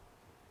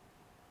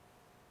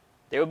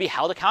 They will be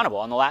held accountable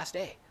on the last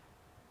day.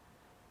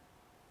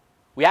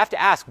 We have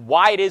to ask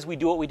why it is we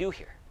do what we do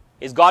here.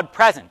 Is God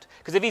present?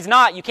 Because if he's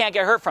not, you can't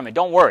get hurt from it.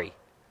 Don't worry.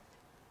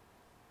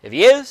 If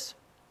he is,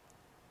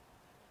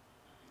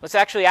 let's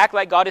actually act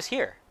like God is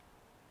here.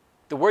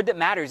 The word that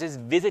matters is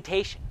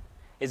visitation.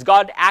 Is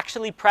God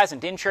actually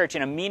present in church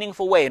in a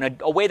meaningful way, in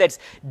a way that's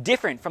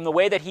different from the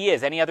way that he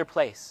is any other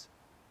place?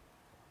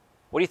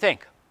 What do you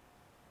think?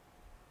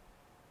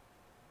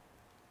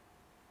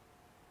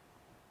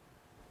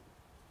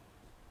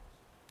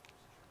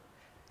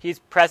 He's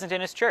present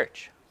in his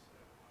church.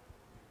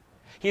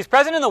 He's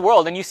present in the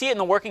world, and you see it in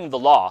the working of the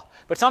law,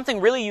 but something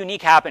really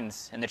unique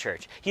happens in the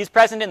church. He's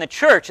present in the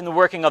church in the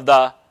working of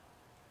the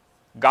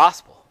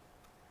gospel.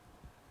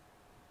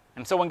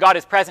 And so when God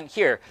is present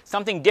here,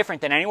 something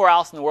different than anywhere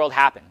else in the world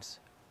happens.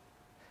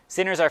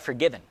 Sinners are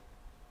forgiven.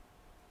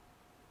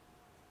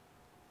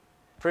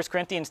 1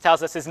 Corinthians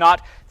tells us it's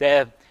not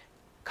the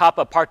cup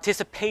of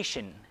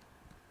participation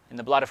in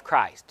the blood of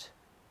Christ.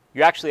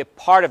 You're actually a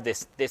part of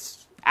this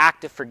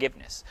act of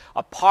forgiveness,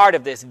 a part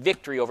of this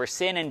victory over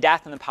sin and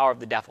death and the power of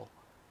the devil.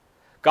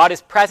 God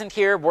is present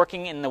here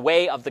working in the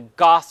way of the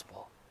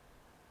gospel.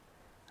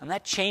 And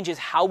that changes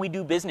how we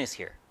do business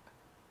here.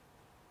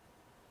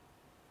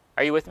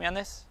 Are you with me on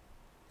this?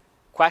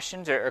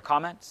 Questions or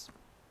comments?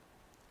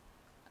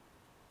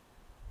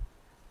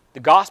 The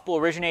gospel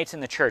originates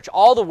in the church.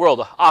 All the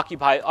world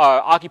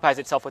occupies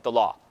itself with the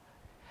law.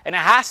 And it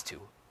has to.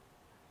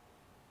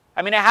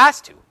 It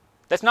has to.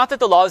 That's not that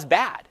the law is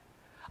bad.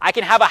 I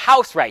can have a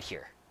house right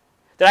here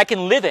that I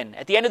can live in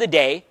at the end of the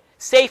day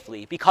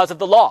safely because of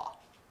the law.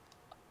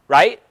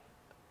 Right?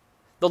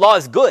 The law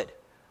is good.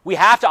 We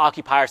have to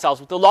occupy ourselves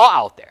with the law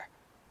out there.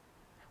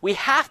 We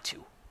have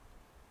to.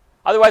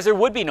 Otherwise, there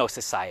would be no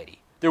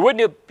society. There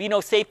would be no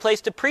safe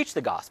place to preach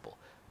the gospel.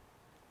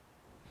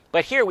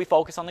 But here we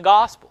focus on the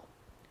gospel.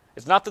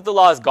 It's not that the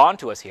law has gone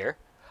to us here,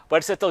 but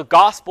it's that the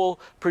gospel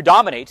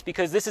predominates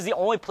because this is the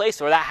only place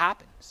where that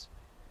happens.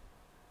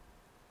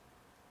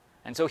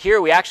 And so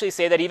here we actually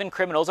say that even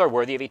criminals are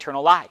worthy of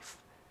eternal life.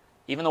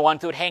 Even the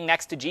ones who would hang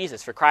next to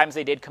Jesus for crimes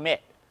they did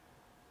commit.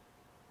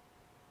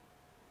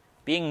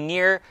 Being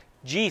near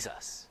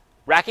Jesus,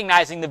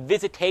 recognizing the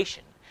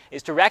visitation,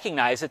 is to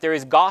recognize that there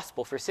is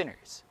gospel for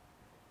sinners.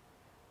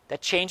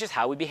 That changes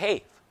how we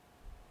behave.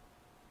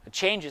 It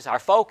changes our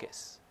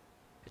focus.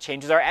 It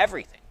changes our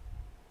everything.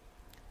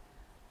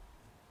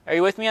 Are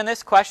you with me on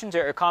this? Questions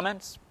or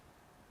comments?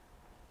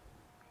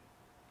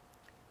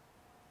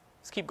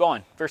 Let's keep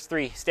going. Verse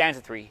 3,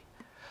 stanza 3.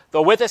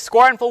 Though with a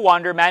scornful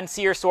wonder men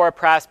see her sore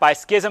oppressed, by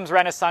schisms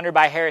rent asunder,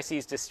 by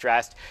heresies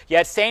distressed,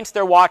 yet saints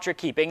their watch are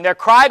keeping. Their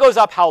cry goes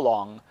up how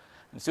long?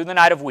 And soon the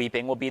night of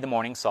weeping will be the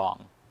morning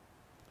song.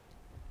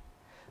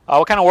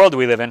 What kind of world do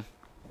we live in?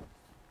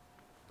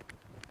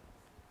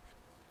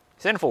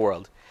 Sinful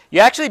world. You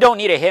actually don't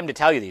need a hymn to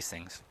tell you these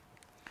things,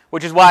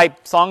 which is why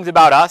songs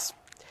about us,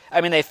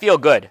 they feel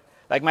good.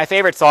 Like, my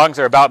favorite songs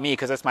are about me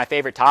because it's my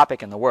favorite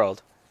topic in the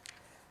world.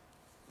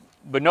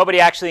 But nobody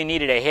actually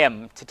needed a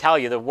hymn to tell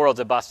you the world's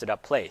a busted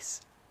up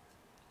place.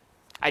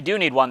 I do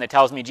need one that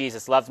tells me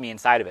Jesus loves me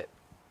inside of it.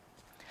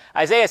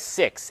 Isaiah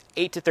 6,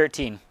 8 to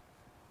 13.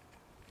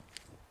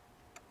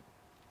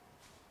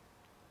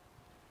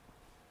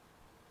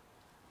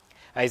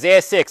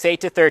 Isaiah 6,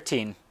 8 to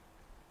 13.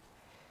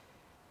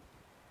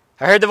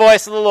 I heard the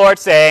voice of the Lord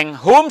saying,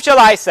 "Whom shall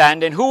I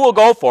send, and who will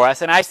go for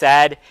us?" And I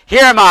said,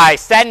 "Here am I,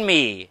 send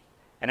me."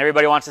 And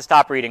everybody wants to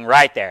stop reading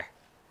right there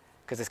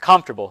because it's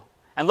comfortable.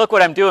 And look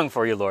what I'm doing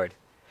for you, Lord.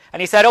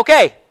 And he said,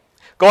 "Okay,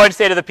 go and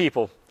say to the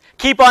people,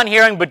 keep on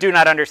hearing but do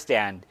not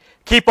understand.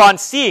 Keep on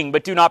seeing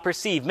but do not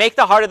perceive. Make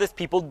the heart of this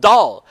people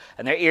dull,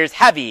 and their ears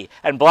heavy,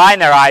 and blind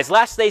their eyes,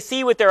 lest they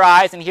see with their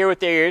eyes and hear with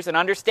their ears, and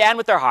understand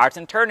with their hearts,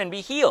 and turn and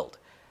be healed."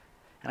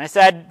 And I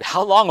said,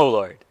 "How long, O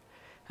Lord?"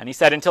 And he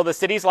said, "Until the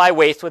cities lie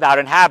waste without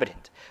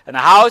inhabitant, and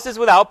the houses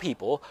without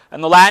people,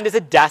 and the land is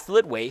a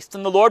desolate waste,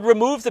 and the Lord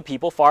removes the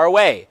people far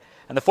away.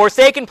 And the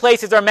forsaken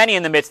places are many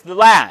in the midst of the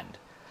land.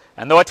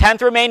 And though a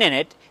tenth remain in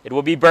it, it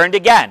will be burned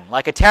again,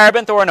 like a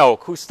terebinth or an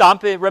oak, whose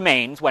stump it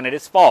remains when it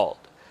is falled.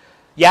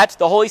 Yet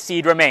the holy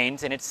seed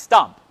remains in its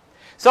stump."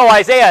 So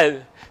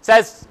Isaiah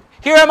says,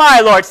 "Here am I,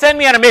 Lord, send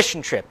me on a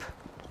mission trip.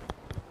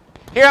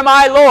 Here am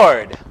I,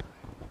 Lord.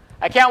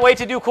 I can't wait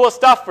to do cool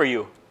stuff for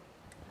you."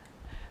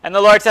 And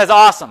the Lord says,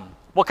 "Awesome.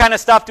 What kind of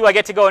stuff do I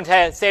get to go and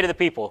say to the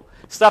people?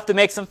 Stuff that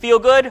makes them feel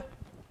good?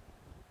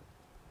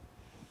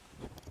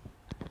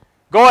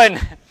 Go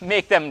and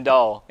make them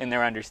dull in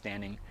their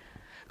understanding.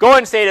 Go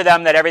and say to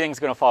them that everything's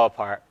going to fall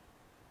apart."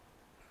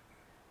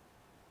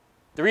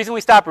 The reason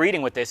we stop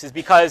reading with this is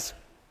because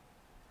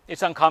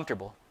it's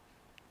uncomfortable.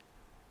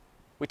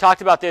 We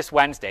talked about this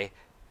Wednesday.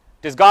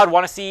 Does God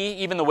want to see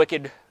even the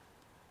wicked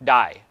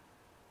die?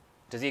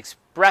 Does he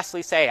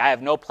expressly say, "I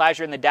have no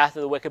pleasure in the death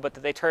of the wicked, but that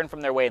they turn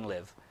from their way and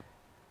live"?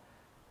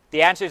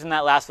 The answer is in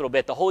that last little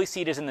bit. The holy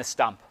seed is in the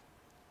stump.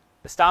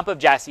 The stump of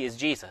Jesse is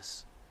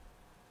Jesus,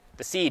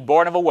 the seed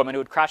born of a woman who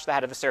would crush the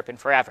head of the serpent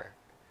forever.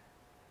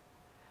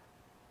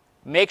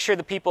 Make sure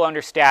the people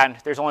understand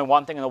there's only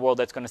one thing in the world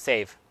that's going to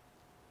save.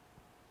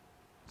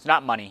 It's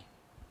not money.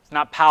 It's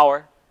not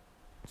power.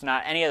 It's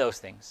not any of those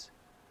things.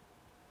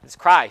 It's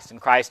Christ and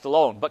Christ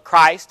alone. But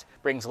Christ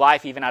brings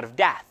life even out of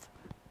death.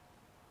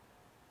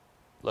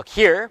 Look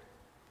here,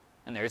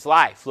 and there's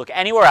life. Look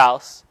anywhere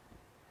else,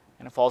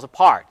 and it falls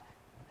apart.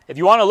 If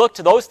you want to look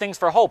to those things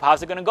for hope,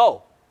 how's it going to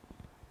go?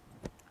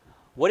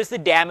 What is the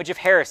damage of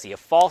heresy, of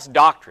false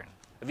doctrine,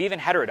 of even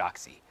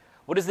heterodoxy?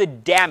 What is the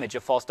damage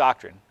of false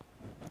doctrine?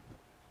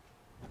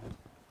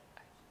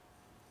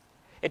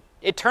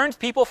 It turns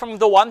people from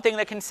the one thing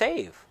that can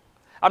save.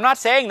 I'm not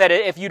saying that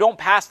if you don't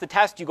pass the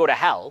test, you go to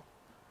hell.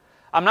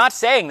 I'm not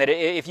saying that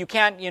if you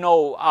can't,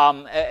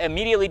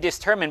 immediately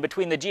determine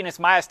between the genus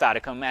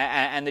Myostaticum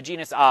and the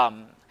genus,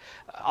 no,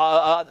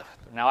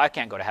 I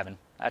can't go to heaven.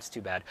 That's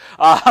too bad.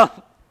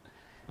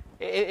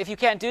 If you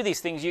can't do these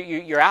things,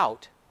 you're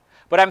out.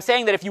 But I'm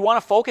saying that if you want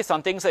to focus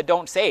on things that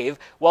don't save,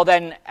 well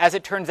then, as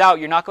it turns out,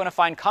 you're not going to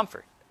find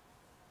comfort.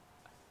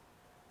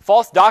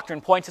 False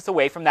doctrine points us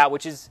away from that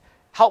which is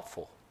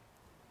helpful.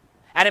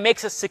 And it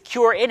makes us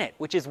secure in it,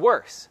 which is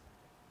worse.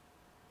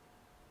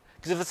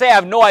 Because if I say I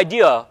have no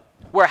idea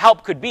where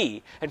help could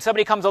be, and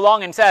somebody comes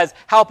along and says,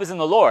 help is in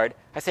the Lord,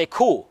 I say,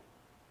 cool.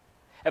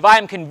 If I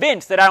am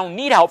convinced that I don't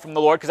need help from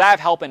the Lord because I have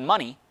help and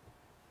money,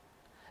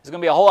 it's going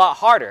to be a whole lot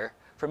harder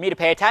for me to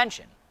pay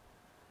attention.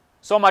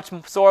 So much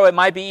so it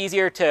might be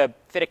easier to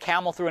fit a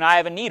camel through an eye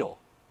of a needle.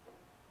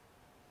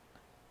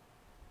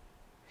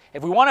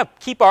 If we want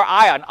to keep our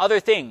eye on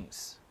other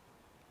things,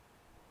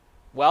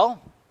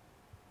 well,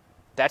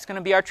 that's going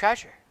to be our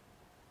treasure.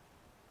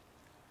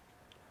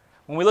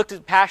 When we look at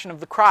the passion of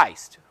the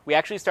Christ, we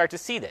actually start to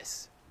see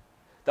this.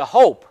 The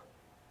hope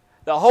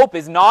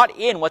is not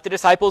in what the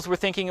disciples were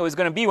thinking it was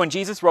going to be when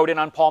Jesus rode in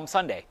on Palm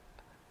Sunday.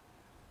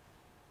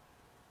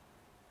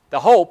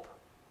 The hope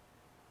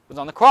was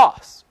on the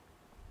cross.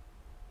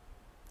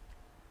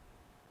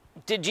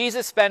 Did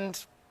Jesus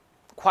spend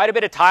quite a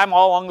bit of time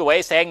all along the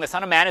way saying the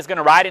Son of Man is going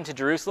to ride into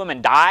Jerusalem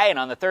and die and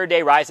on the third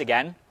day rise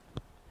again?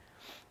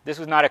 This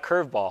was not a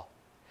curveball.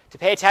 To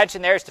pay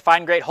attention there is to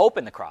find great hope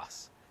in the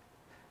cross.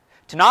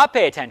 To not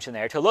pay attention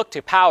there, to look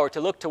to power,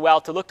 to look to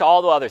wealth, to look to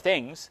all the other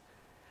things,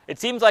 it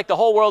seems like the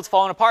whole world's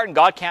fallen apart and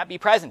God can't be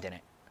present in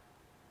it.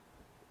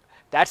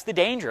 That's the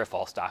danger of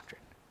false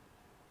doctrine.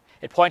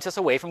 It points us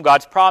away from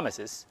God's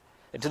promises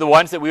and to the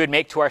ones that we would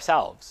make to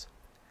ourselves.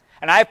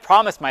 And I've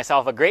promised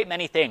myself a great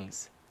many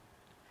things.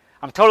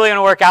 I'm totally going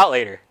to work out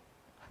later.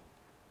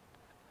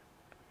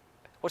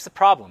 What's the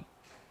problem?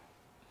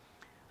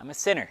 I'm a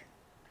sinner.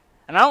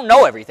 And I don't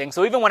know everything,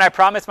 so even when I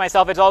promise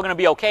myself it's all going to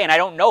be okay and I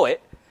don't know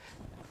it,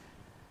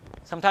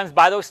 sometimes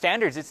by those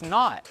standards it's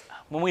not.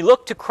 When we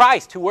look to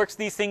Christ who works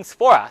these things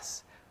for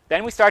us,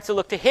 then we start to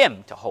look to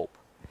him to hope.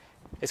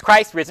 Is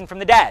Christ risen from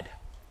the dead?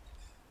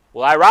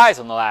 Will I rise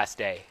on the last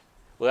day?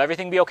 Will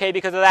everything be okay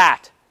because of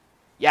that?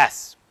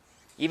 Yes.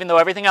 Even though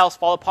everything else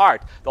fall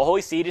apart, the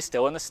holy seed is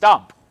still in the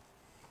stump.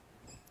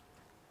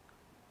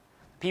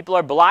 People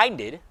are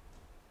blinded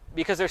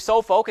because they're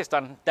so focused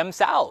on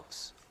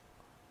themselves.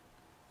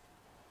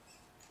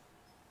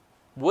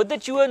 Would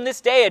that you in this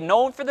day had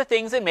known for the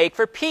things that make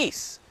for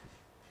peace.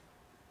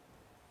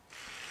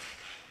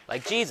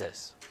 Like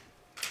Jesus.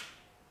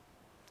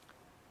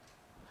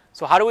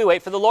 So how do we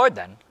wait for the Lord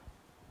then?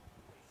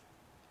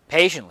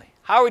 Patiently.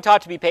 How are we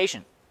taught to be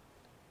patient?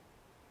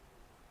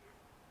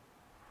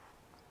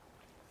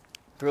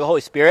 Through the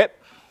Holy Spirit.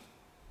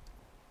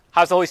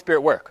 How does the Holy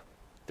Spirit work?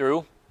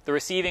 Through the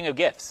receiving of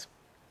gifts.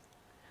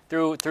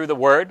 Through the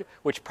Word,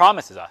 which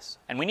promises us.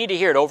 And we need to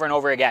hear it over and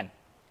over again.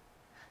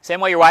 Same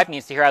way your wife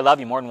needs to hear I love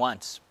you more than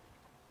once.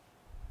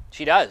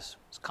 She does.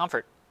 It's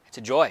comfort. It's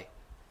a joy.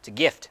 It's a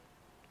gift.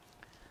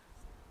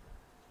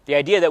 The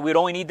idea that we'd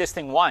only need this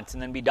thing once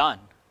and then be done.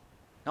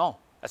 No,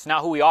 that's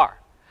not who we are.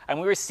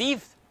 And we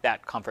receive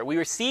that comfort. We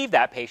receive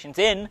that patience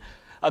in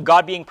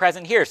God being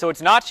present here. So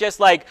it's not just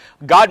like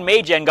God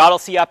made you and God will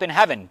see you up in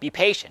heaven. Be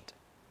patient.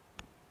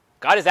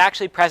 God is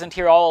actually present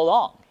here all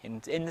along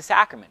in the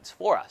sacraments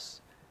for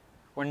us.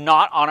 We're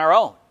not on our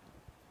own.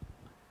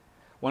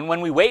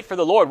 When we wait for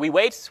the Lord, we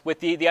wait with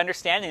the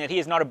understanding that He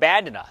has not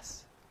abandoned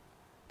us.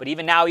 But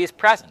even now He is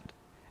present.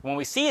 And when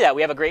we see that,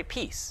 we have a great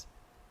peace.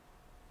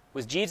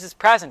 Was Jesus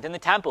present in the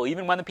temple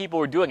even when the people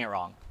were doing it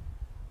wrong?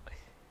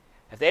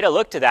 If they'd have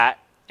looked to that,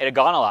 it'd have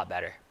gone a lot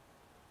better.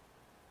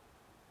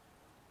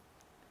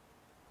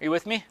 Are you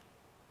with me?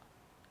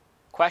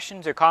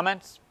 Questions or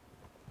comments?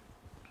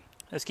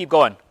 Let's keep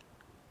going.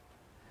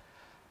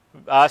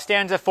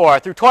 Stanza 4.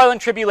 Through toil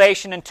and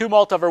tribulation and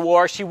tumult of her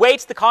war, she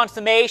waits the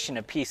consummation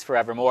of peace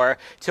forevermore,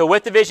 till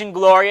with the vision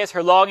glorious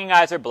her longing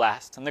eyes are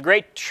blessed, and the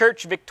great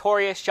church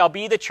victorious shall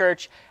be the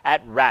church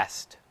at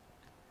rest.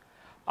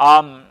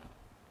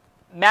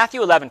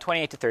 Matthew 11,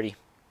 28-30,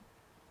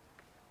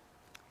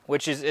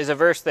 which is a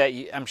verse that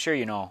I'm sure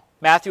you know.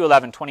 Matthew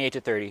 11,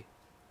 28-30.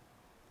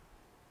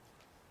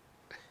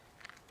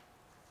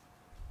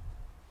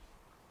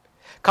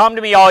 Come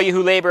to me, all you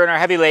who labor and are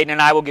heavy laden,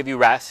 and I will give you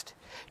rest.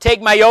 Take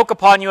my yoke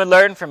upon you and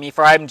learn from me,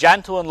 for I am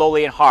gentle and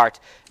lowly in heart,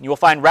 and you will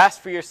find rest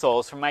for your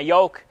souls. For my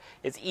yoke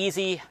is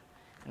easy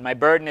and my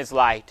burden is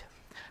light.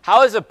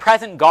 How is a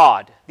present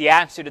God the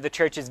answer to the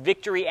church's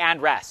victory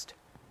and rest?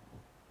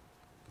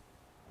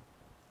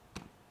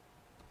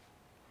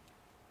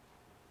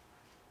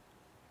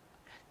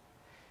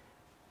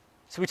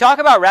 So we talk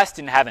about rest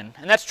in heaven,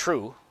 and that's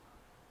true.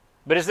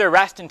 But is there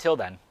rest until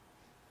then?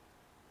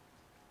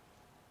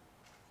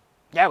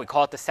 Yeah, we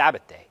call it the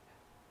Sabbath day.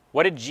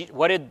 What did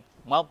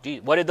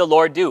the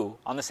Lord do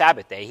on the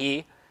Sabbath day?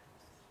 He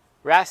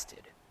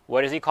rested.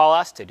 What does He call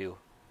us to do?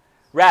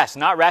 Rest.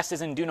 Not rest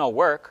as in do no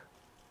work,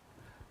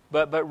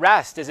 but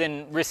rest as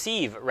in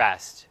receive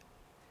rest.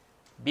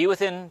 Be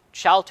within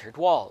sheltered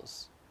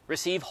walls.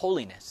 Receive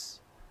holiness.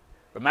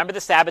 Remember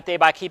the Sabbath day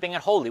by keeping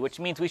it holy, which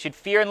means we should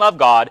fear and love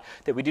God,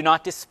 that we do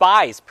not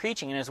despise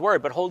preaching in His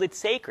word, but hold it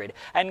sacred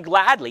and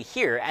gladly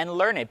hear and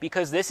learn it,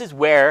 because this is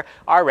where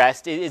our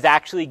rest is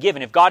actually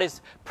given. If God is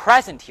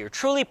present here,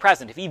 truly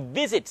present, if He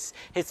visits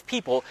His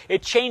people,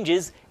 it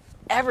changes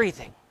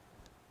everything.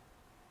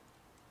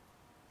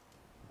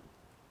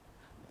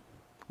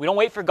 We don't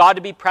wait for God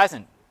to be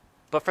present,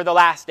 but for the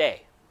last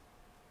day.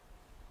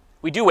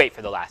 We do wait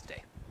for the last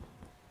day.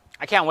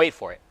 I can't wait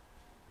for it.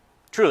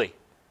 Truly.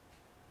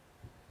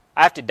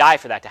 I have to die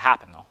for that to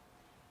happen, though.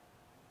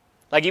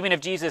 Like, even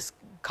if Jesus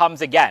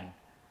comes again,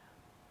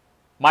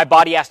 my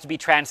body has to be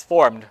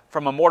transformed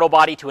from a mortal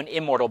body to an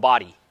immortal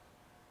body.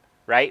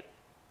 Right?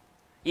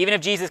 Even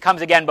if Jesus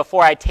comes again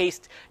before I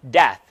taste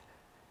death,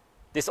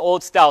 this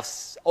old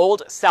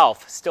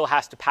self still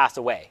has to pass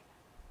away.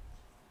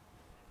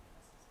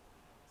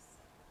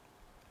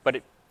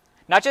 But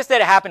not just that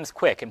it happens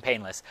quick and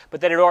painless, but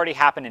that it already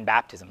happened in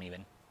baptism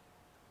even.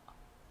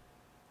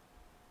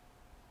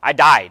 I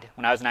died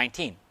when I was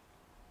 19.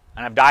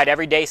 And I've died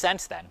every day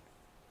since then.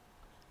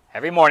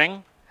 Every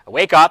morning, I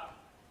wake up,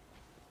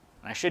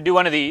 and I should do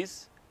one of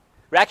these,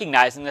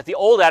 recognizing that the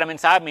old Adam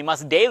inside me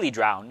must daily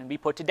drown and be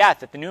put to death,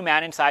 that the new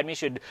man inside me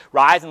should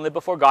rise and live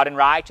before God in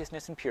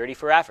righteousness and purity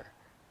forever.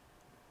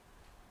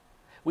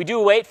 We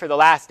do wait for the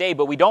last day,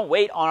 but we don't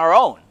wait on our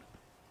own.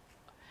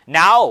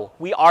 Now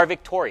we are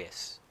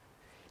victorious.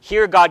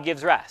 Here God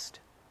gives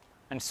rest,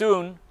 and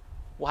soon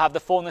we'll have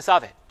the fullness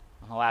of it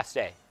on the last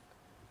day.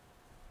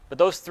 But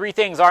those three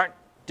things aren't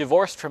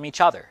divorced from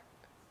each other.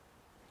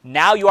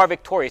 Now you are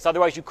victorious,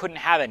 otherwise you couldn't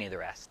have any of the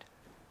rest.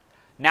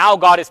 Now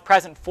God is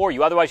present for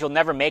you, otherwise you'll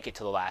never make it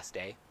to the last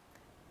day.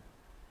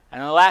 And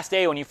on the last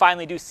day, when you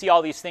finally do see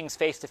all these things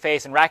face to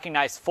face and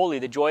recognize fully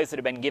the joys that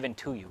have been given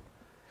to you,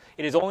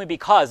 it is only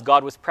because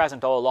God was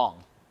present all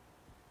along.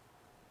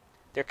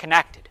 They're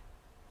connected.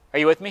 Are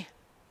you with me?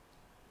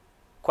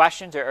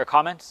 Questions or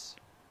comments?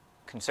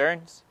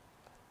 Concerns?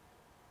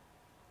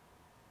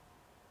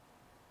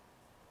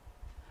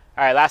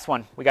 All right, last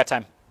one. We got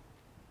time.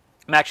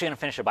 I'm actually going to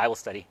finish a Bible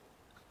study.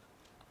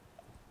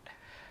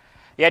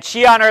 Yet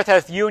she on earth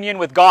hath union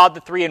with God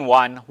the three in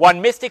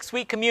one mystic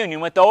sweet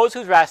communion with those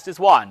whose rest is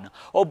won.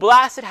 O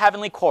blessed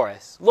heavenly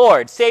chorus,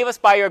 Lord, save us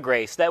by your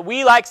grace, that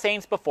we like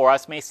saints before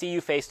us may see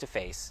you face to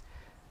face.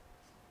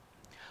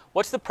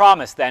 What's the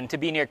promise then to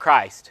be near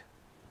Christ?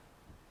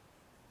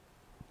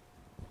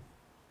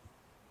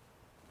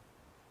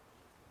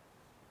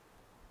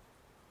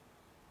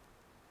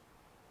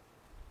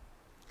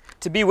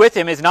 To be with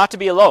him is not to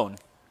be alone.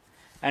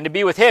 And to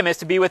be with him is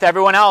to be with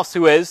everyone else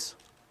who is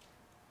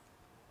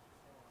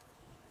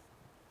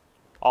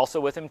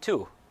also with him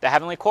too, the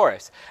heavenly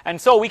chorus.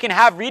 And so we can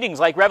have readings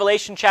like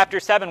Revelation chapter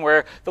 7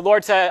 where the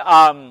Lord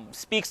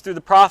speaks through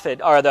the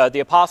prophet or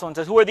the apostle and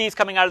says, who are these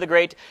coming out of the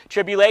great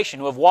tribulation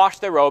who have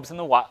washed their robes in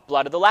the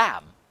blood of the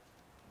Lamb?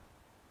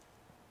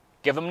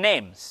 Give them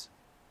names.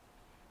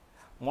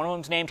 One of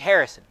them's named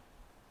Harrison.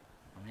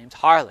 One name's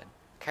Harlan.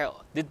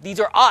 Carol. These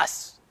are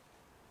us.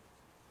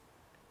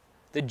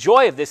 The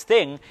joy of this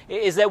thing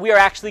is that we are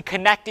actually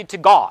connected to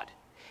God.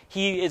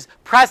 He is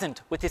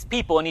present with his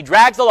people, and he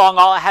drags along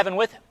all of heaven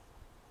with him.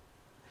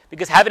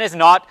 Because heaven is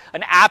not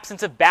an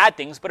absence of bad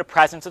things, but a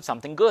presence of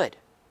something good.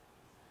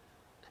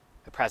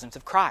 The presence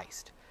of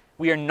Christ.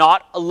 We are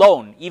not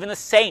alone. Even the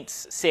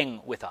saints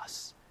sing with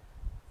us.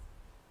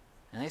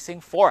 And they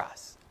sing for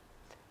us.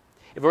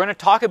 If we're going to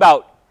talk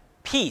about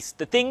peace,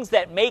 the things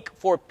that make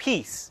for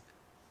peace,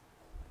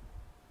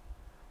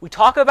 we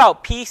talk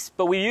about peace,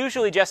 but we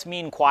usually just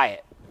mean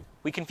quiet.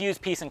 We confuse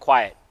peace and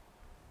quiet.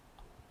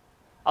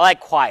 I like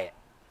quiet.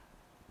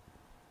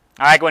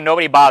 I like when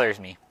nobody bothers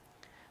me.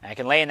 And I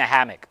can lay in the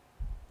hammock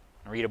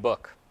and read a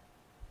book.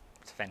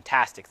 It's a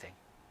fantastic thing.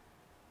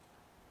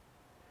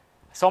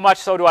 So much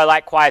so do I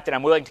like quiet that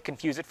I'm willing to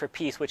confuse it for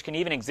peace, which can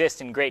even exist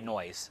in great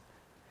noise.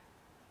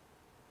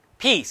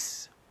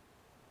 Peace.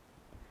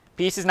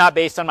 Peace is not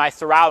based on my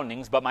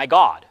surroundings, but my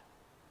God.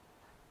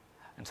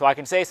 And so I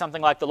can say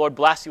something like, the Lord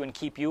bless you and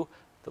keep you.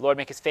 The Lord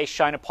make his face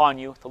shine upon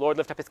you. The Lord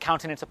lift up his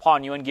countenance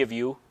upon you and give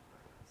you.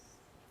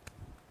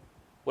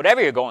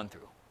 Whatever you're going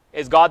through,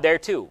 is God there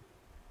too?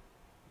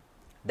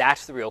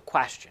 That's the real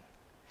question.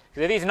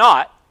 Because if he's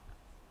not,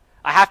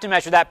 I have to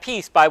measure that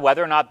peace by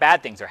whether or not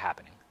bad things are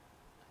happening.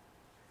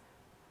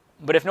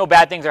 But if no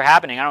bad things are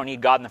happening, I don't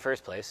need God in the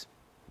first place.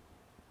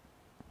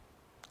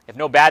 If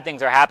no bad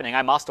things are happening,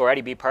 I must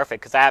already be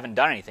perfect because I haven't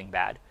done anything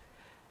bad.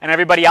 And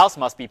everybody else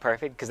must be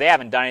perfect because they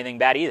haven't done anything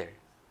bad either.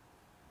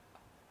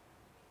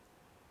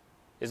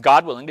 Is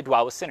God willing to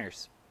dwell with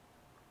sinners?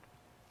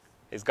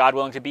 Is God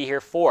willing to be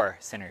here for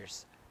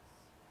sinners?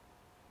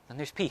 Then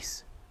there's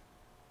peace.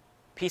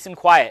 Peace and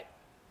quiet,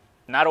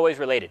 not always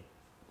related.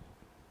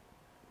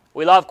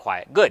 We love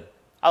quiet. Good.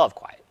 I love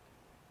quiet.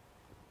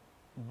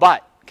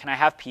 But can I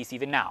have peace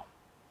even now?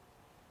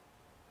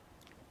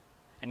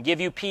 And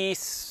give you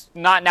peace,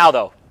 not now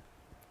though.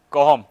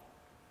 Go home.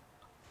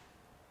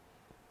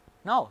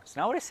 No, it's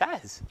not what it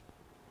says.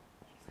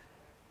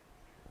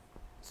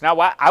 It's not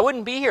why I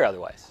wouldn't be here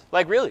otherwise.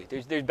 Like really,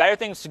 there's better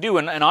things to do.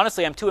 And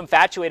honestly, I'm too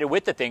infatuated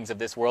with the things of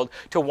this world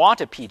to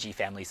want a PG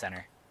family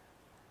center.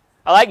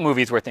 I like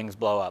movies where things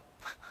blow up.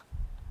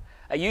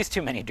 I use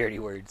too many dirty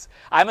words.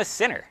 I'm a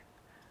sinner.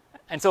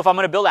 And so if I'm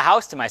going to build a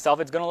house to myself,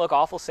 it's going to look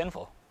awful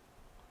sinful.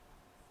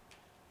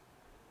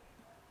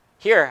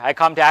 Here, I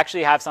come to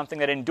actually have something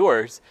that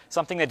endures,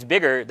 something that's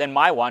bigger than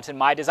my wants and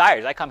my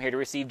desires. I come here to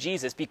receive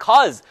Jesus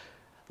because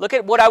look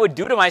at what I would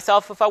do to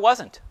myself if I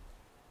wasn't.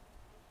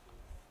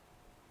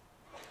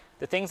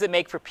 The things that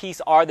make for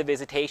peace are the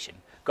visitation,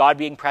 God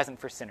being present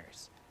for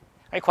sinners.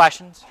 Any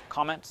questions,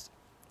 comments?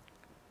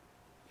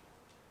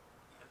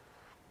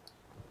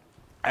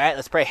 All right,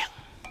 let's pray.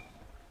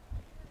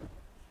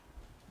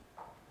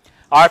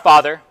 Our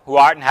Father, who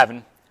art in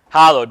heaven,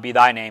 hallowed be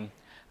thy name.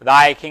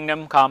 Thy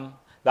kingdom come,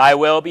 thy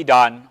will be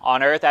done,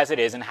 on earth as it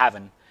is in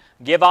heaven.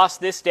 Give us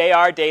this day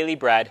our daily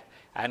bread,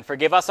 and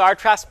forgive us our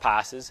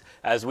trespasses,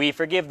 as we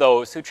forgive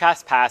those who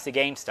trespass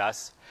against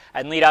us.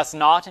 And lead us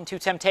not into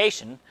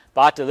temptation,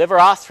 but deliver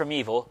us from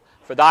evil.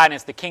 For thine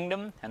is the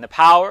kingdom, and the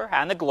power,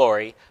 and the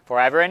glory,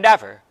 forever and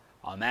ever.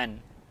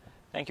 Amen.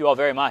 Thank you all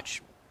very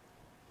much.